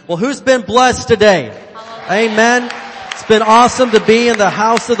 Amen. Well, who's been blessed today? Amen. It's been awesome to be in the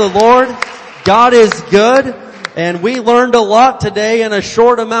house of the Lord. God is good, and we learned a lot today in a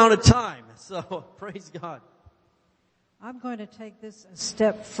short amount of time. So, praise God. I'm going to take this a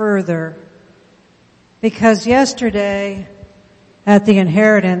step further, because yesterday at the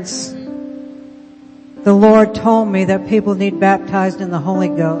inheritance, the Lord told me that people need baptized in the Holy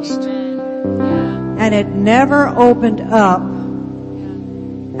Ghost. And it never opened up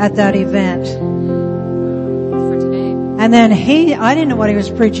at that event. And then I didn't know what he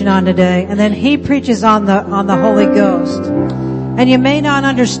was preaching on today. And then he preaches on the Holy Ghost. And you may not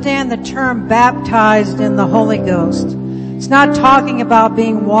understand the term baptized in the Holy Ghost. It's not talking about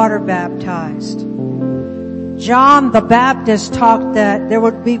being water baptized. John the Baptist talked that there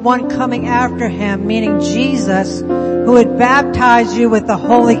would be one coming after him, meaning Jesus, who would baptize you with the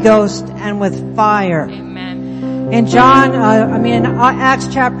Holy Ghost and with fire. Amen. In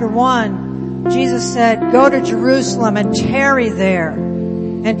Acts chapter 1, Jesus said, go to Jerusalem and tarry there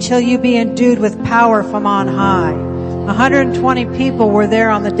until you be endued with power from on high. 120 people were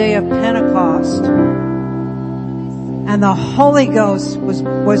there on the day of Pentecost. And the Holy Ghost was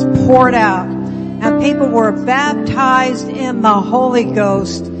poured out. And people were baptized in the Holy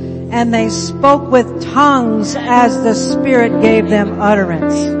Ghost. And they spoke with tongues as the Spirit gave them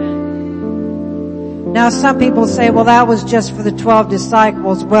utterance. Now some people say, well, that was just for the 12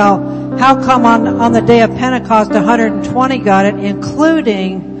 disciples. Well, how come on the day of Pentecost 120 got it,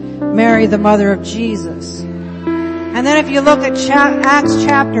 including Mary, the mother of Jesus? And then if you look at Acts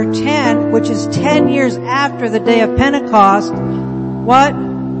chapter 10, which is 10 years after the day of Pentecost,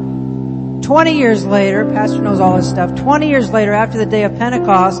 20 years later, Pastor knows all this stuff, 20 years later after the day of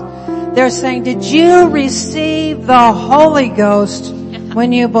Pentecost, they're saying, did you receive the Holy Ghost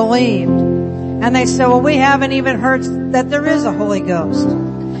when you believed? And they said, well, we haven't even heard that there is a Holy Ghost.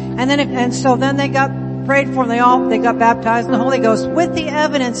 So then they got prayed for them. They got baptized in the Holy Ghost with the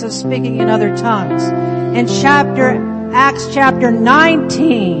evidence of speaking in other tongues. In Acts chapter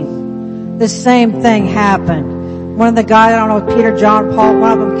 19, the same thing happened. One of the guys, I don't know, Peter, John, Paul,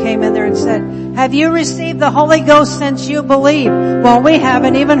 one of them came in there and said, have you received the Holy Ghost since you believe? Well, we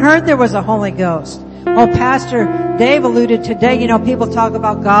haven't even heard there was a Holy Ghost. Well, Pastor Dave alluded today, people talk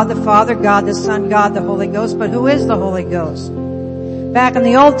about God the Father, God the Son, God the Holy Ghost, but who is the Holy Ghost? Back in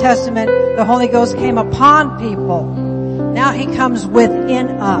the Old Testament, the Holy Ghost came upon people. Now He comes within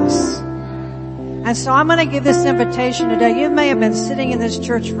us. And so I'm going to give this invitation today. You may have been sitting in this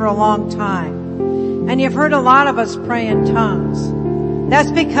church for a long time, and you've heard a lot of us pray in tongues.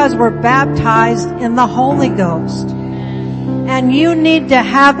 That's because we're baptized in the Holy Ghost. And you need to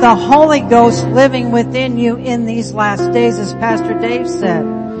have the Holy Ghost living within you in these last days, as Pastor Dave said,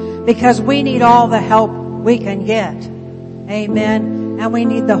 because we need all the help we can get. Amen. And we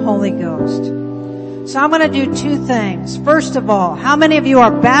need the Holy Ghost. So I'm going to do two things. First of all, how many of you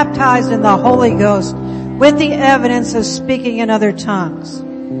are baptized in the Holy Ghost with the evidence of speaking in other tongues?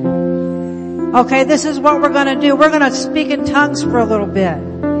 Okay, this is what we're going to do. We're going to speak in tongues for a little bit.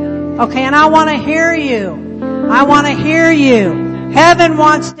 Okay, and I want to hear you. I want to hear you. Heaven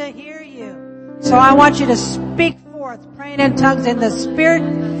wants to hear you. So I want you to speak forth, praying in tongues in the Spirit,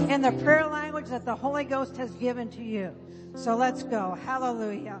 in the prayer language that the Holy Ghost has given to you. So let's go.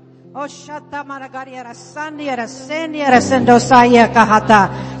 Hallelujah. Oh, shatta maragariara sandiara sendiara sendosaya kahata.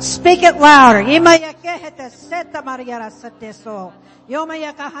 Speak it louder. Imaya kehete seta mariara sateso.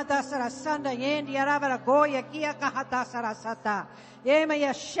 Yomaya kahata sarasanda yendi arabara goya kia kahata sarasata.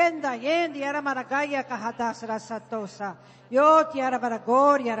 Yemaya shenda yendi aramaragaya kahata sarasatosa. Yo tiara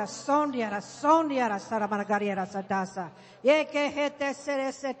baragoria rasondia rasondia saramaragariara sadasa. Ye kehete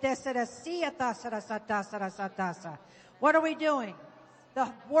seresete seresiata sarasata sarasatasa. What are we doing? The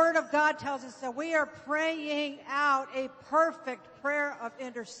Word of God tells us that we are praying out a perfect prayer of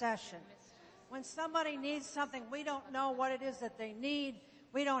intercession. When somebody needs something, we don't know what it is that they need.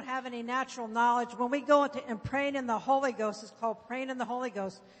 We don't have any natural knowledge. When we go into and praying in the Holy Ghost, it's called praying in the Holy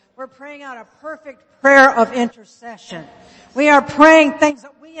Ghost. We're praying out a perfect prayer of intercession. We are praying things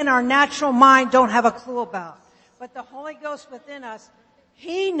that we in our natural mind don't have a clue about. But the Holy Ghost within us,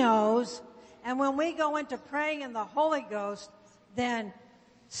 He knows. And when we go into praying in the Holy Ghost, then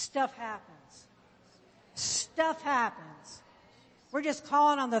stuff happens. Stuff happens. We're just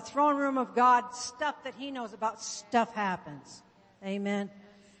calling on the throne room of God. Stuff that He knows about, stuff happens. Amen.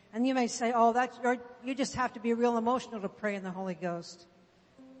 And you may say, oh, you just have to be real emotional to pray in the Holy Ghost.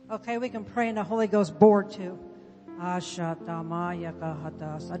 Okay, we can pray in the Holy Ghost board too. Do I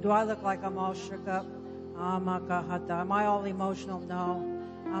look like I'm all shook up? Am I all emotional? No.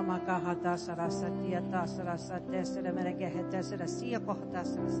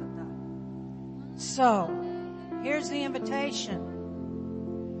 So, here's the invitation.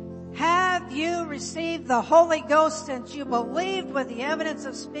 Have you received the Holy Ghost since you believed with the evidence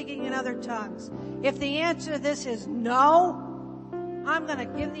of speaking in other tongues? If the answer to this is no, I'm going to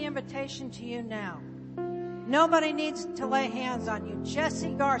give the invitation to you now. Nobody needs to lay hands on you.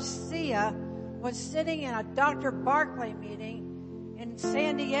 Jesse Garcia was sitting in a Dr. Barclay meeting in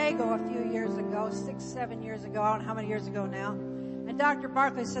San Diego a few years ago, 6-7 years ago, I don't know how many years ago now. And Dr.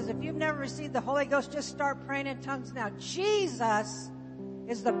 Barclay says, if you've never received the Holy Ghost, just start praying in tongues now. Jesus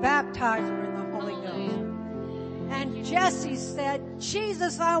is the baptizer in the Holy Ghost. And Jesse said,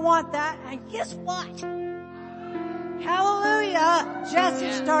 Jesus, I want that. And guess what? Hallelujah.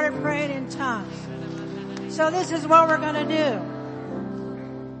 Jesse started praying in tongues. So this is what we're going to do.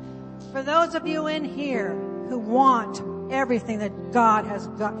 For those of you in here who want everything that God has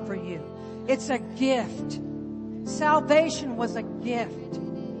got for you, it's a gift. Salvation was a gift.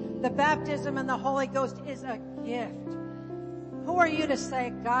 The baptism in the Holy Ghost is a gift. Who are you to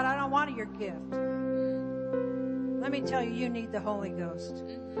say, God, I don't want your gift? Let me tell you, you need the Holy Ghost.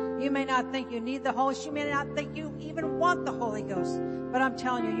 You may not think you need the Holy Ghost. You may not think you even want the Holy Ghost. But I'm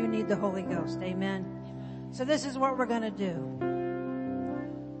telling you, you need the Holy Ghost. Amen. So this is what we're going to do.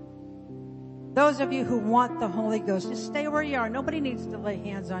 Those of you who want the Holy Ghost, just stay where you are. Nobody needs to lay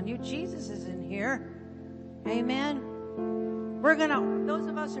hands on you. Jesus is in here. Amen. Those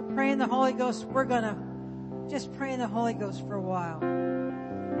of us who pray in the Holy Ghost, we're going to just pray in the Holy Ghost for a while.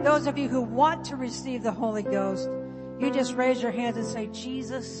 Those of you who want to receive the Holy Ghost, you just raise your hands and say,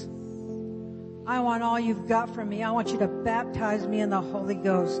 Jesus, I want all you've got for me. I want you to baptize me in the Holy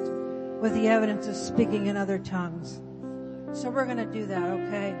Ghost with the evidence of speaking in other tongues. So we're going to do that,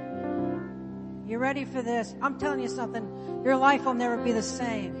 okay? You ready for this? I'm telling you something. Your life will never be the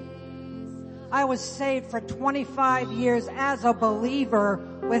same. I was saved for 25 years as a believer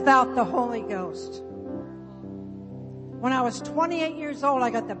without the Holy Ghost. When I was 28 years old,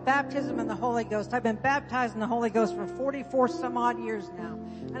 I got the baptism in the Holy Ghost. I've been baptized in the Holy Ghost for 44 some odd years now.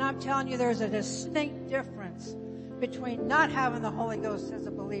 And I'm telling you, there's a distinct difference between not having the Holy Ghost as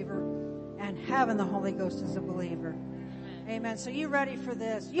a believer and having the Holy Ghost as a believer. Amen. So you ready for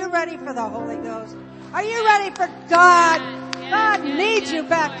this? You ready for the Holy Ghost? Are you ready for God? God needs you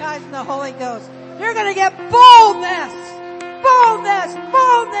baptized in the Holy Ghost. You're going to get boldness. Boldness.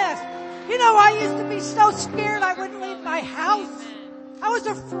 Boldness. You know, I used to be so scared I wouldn't leave my house. I was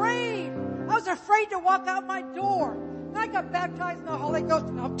afraid. I was afraid to walk out my door. And I got baptized in the Holy Ghost,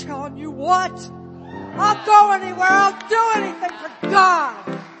 and I'm telling you what, I'll go anywhere. I'll do anything for God.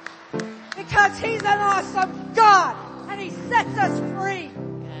 Because He's an awesome God. And He sets us free.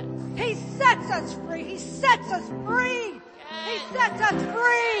 He sets us free. He sets us free. He sets us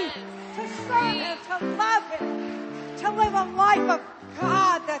free to serve Him, to love Him, to live a life of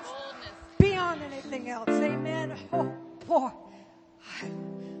God that's beyond anything else. Amen. Oh, boy.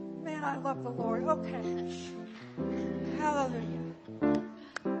 Man, I love the Lord. Okay. Hallelujah.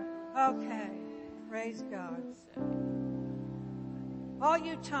 Okay. Praise God. All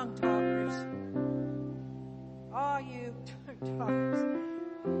you tongue talkers,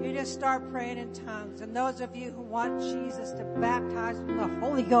 you just start praying in tongues. And those of you who want Jesus to baptize with the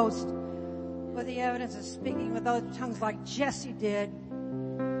Holy Ghost with the evidence of speaking with other tongues like Jesse did,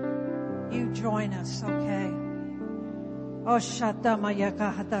 you join us, okay? Oh,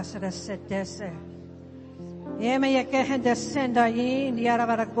 Shatamayaka Hadasarasetese. Yemayaka Hendesenda Yin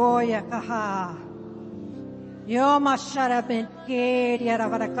Yaravaragoya Kaha. Yoma Sharabin Kid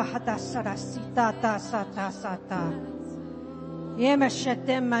Yaravarakahata Sarasita Sata Sata. Yema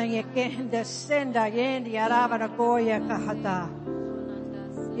Shetema Yakendesenda Yin Yaravaragoya Kahata.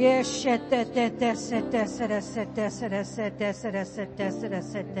 Yes,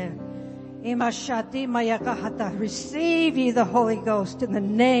 receive ye the Holy Ghost in the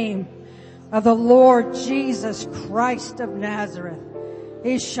name of the Lord Jesus Christ of Nazareth.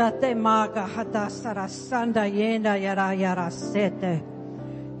 Ishate maga hadasara sanda yenda yara yara sete.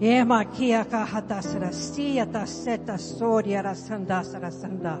 Ema kia ka hadasara siyata seta soryara sandasara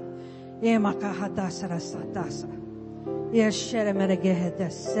sanda. Ema ka hadasara sadasa. Yeshere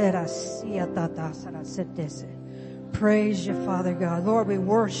meregehete sera siyata dasara setese. Praise you, Father God. Lord, we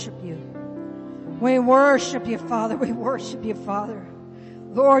worship you. We worship you, Father. We worship you, Father.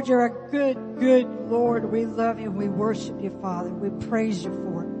 Lord, you're a good, good Lord. We love you. We worship you, Father. We praise you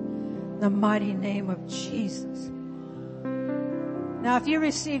for it. In the mighty name of Jesus. Now, if you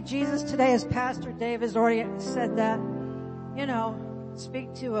received Jesus today, as Pastor Dave has already said that,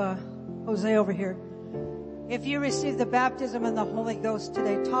 speak to Jose over here. If you received the baptism in the Holy Ghost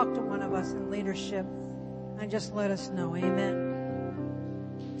today, talk to one of us in leadership and just let us know. Amen.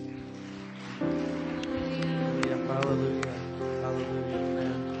 Hallelujah. Hallelujah,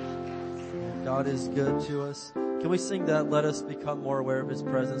 man. God is good to us. Can we sing that? Let us become more aware of His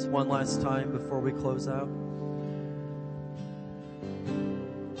presence one last time before we close out.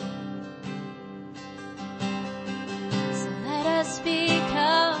 So let us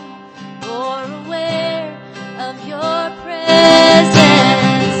become more aware of your presence.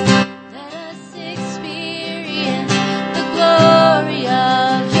 Let us experience the glory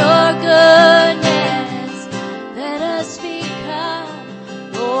of your goodness. Let us become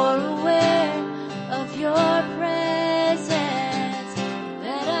more aware of your presence.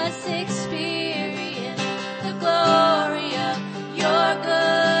 Let us experience the glory of your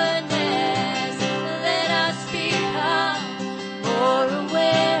goodness. Let us become more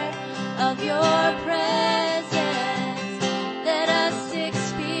aware of your presence. Let us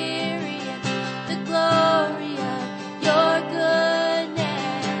experience the glory of your goodness.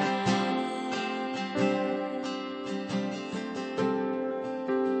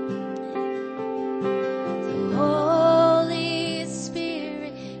 Holy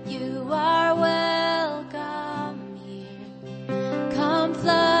Spirit, you are welcome here. Come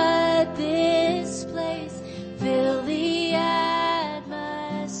flood this place, fill the atmosphere.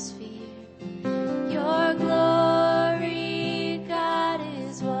 Your glory, God,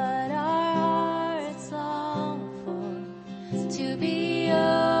 is what our hearts long for. To be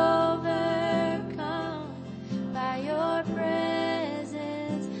overcome by your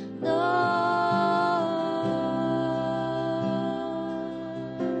presence, Lord.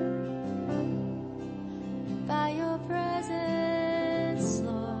 By your presence,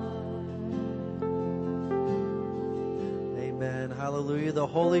 Lord. Amen. Hallelujah. The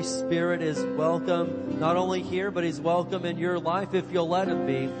Holy Spirit is welcome, not only here, but He's welcome in your life if you'll let Him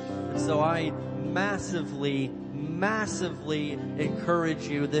be. And so I massively encourage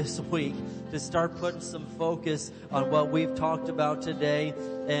you this week to start putting some focus on what we've talked about today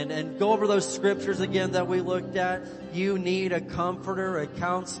and go over those scriptures again that we looked at. You need a comforter, a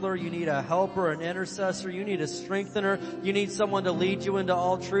counselor. You need a helper, an intercessor. You need a strengthener. You need someone to lead you into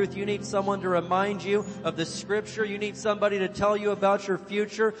all truth. You need someone to remind you of the scripture. You need somebody to tell you about your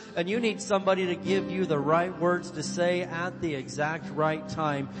future. And you need somebody to give you the right words to say at the exact right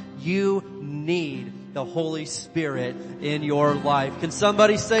time. You need the Holy Spirit in your life. Can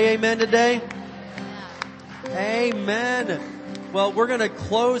somebody say amen today? Amen. Well, we're going to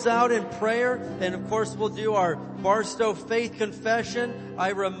close out in prayer, and of course we'll do our Barstow Faith Confession.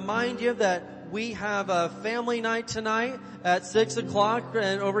 I remind you that we have a family night tonight at 6 o'clock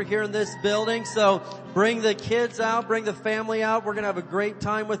and over here in this building. So bring the kids out, bring the family out. We're going to have a great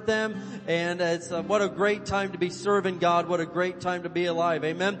time with them. And it's what a great time to be serving God. What a great time to be alive.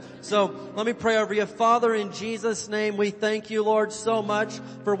 Amen. So let me pray over you. Father, in Jesus' name, we thank you, Lord, so much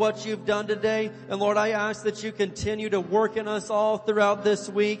for what you've done today. And Lord, I ask that you continue to work in us all throughout this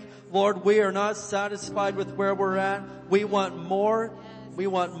week. Lord, we are not satisfied with where we're at. We want more. We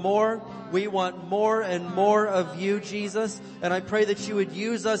want more. We want more and more of you, Jesus. And I pray that you would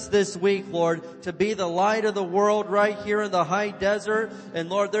use us this week, Lord, to be the light of the world right here in the high desert. And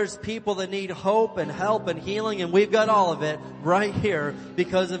Lord, there's people that need hope and help and healing, and we've got all of it right here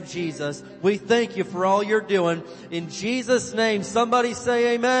because of Jesus. We thank you for all you're doing. In Jesus' name, somebody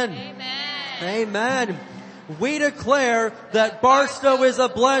say amen. Amen. Amen. We declare that Barstow is a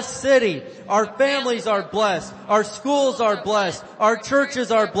blessed city. Our families are blessed. Our schools are blessed. Our churches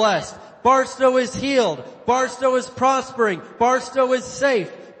are blessed. Barstow is healed. Barstow is prospering. Barstow is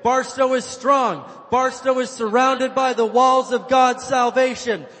safe. Barstow is strong. Barstow is surrounded by the walls of God's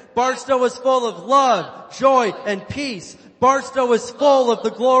salvation. Barstow is full of love, joy, and peace. Barstow is full of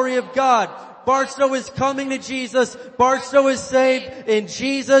the glory of God. Barstow is coming to Jesus. Barstow is saved. In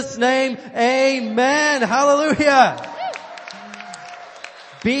Jesus' name, amen. Hallelujah.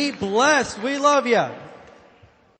 Be blessed. We love you.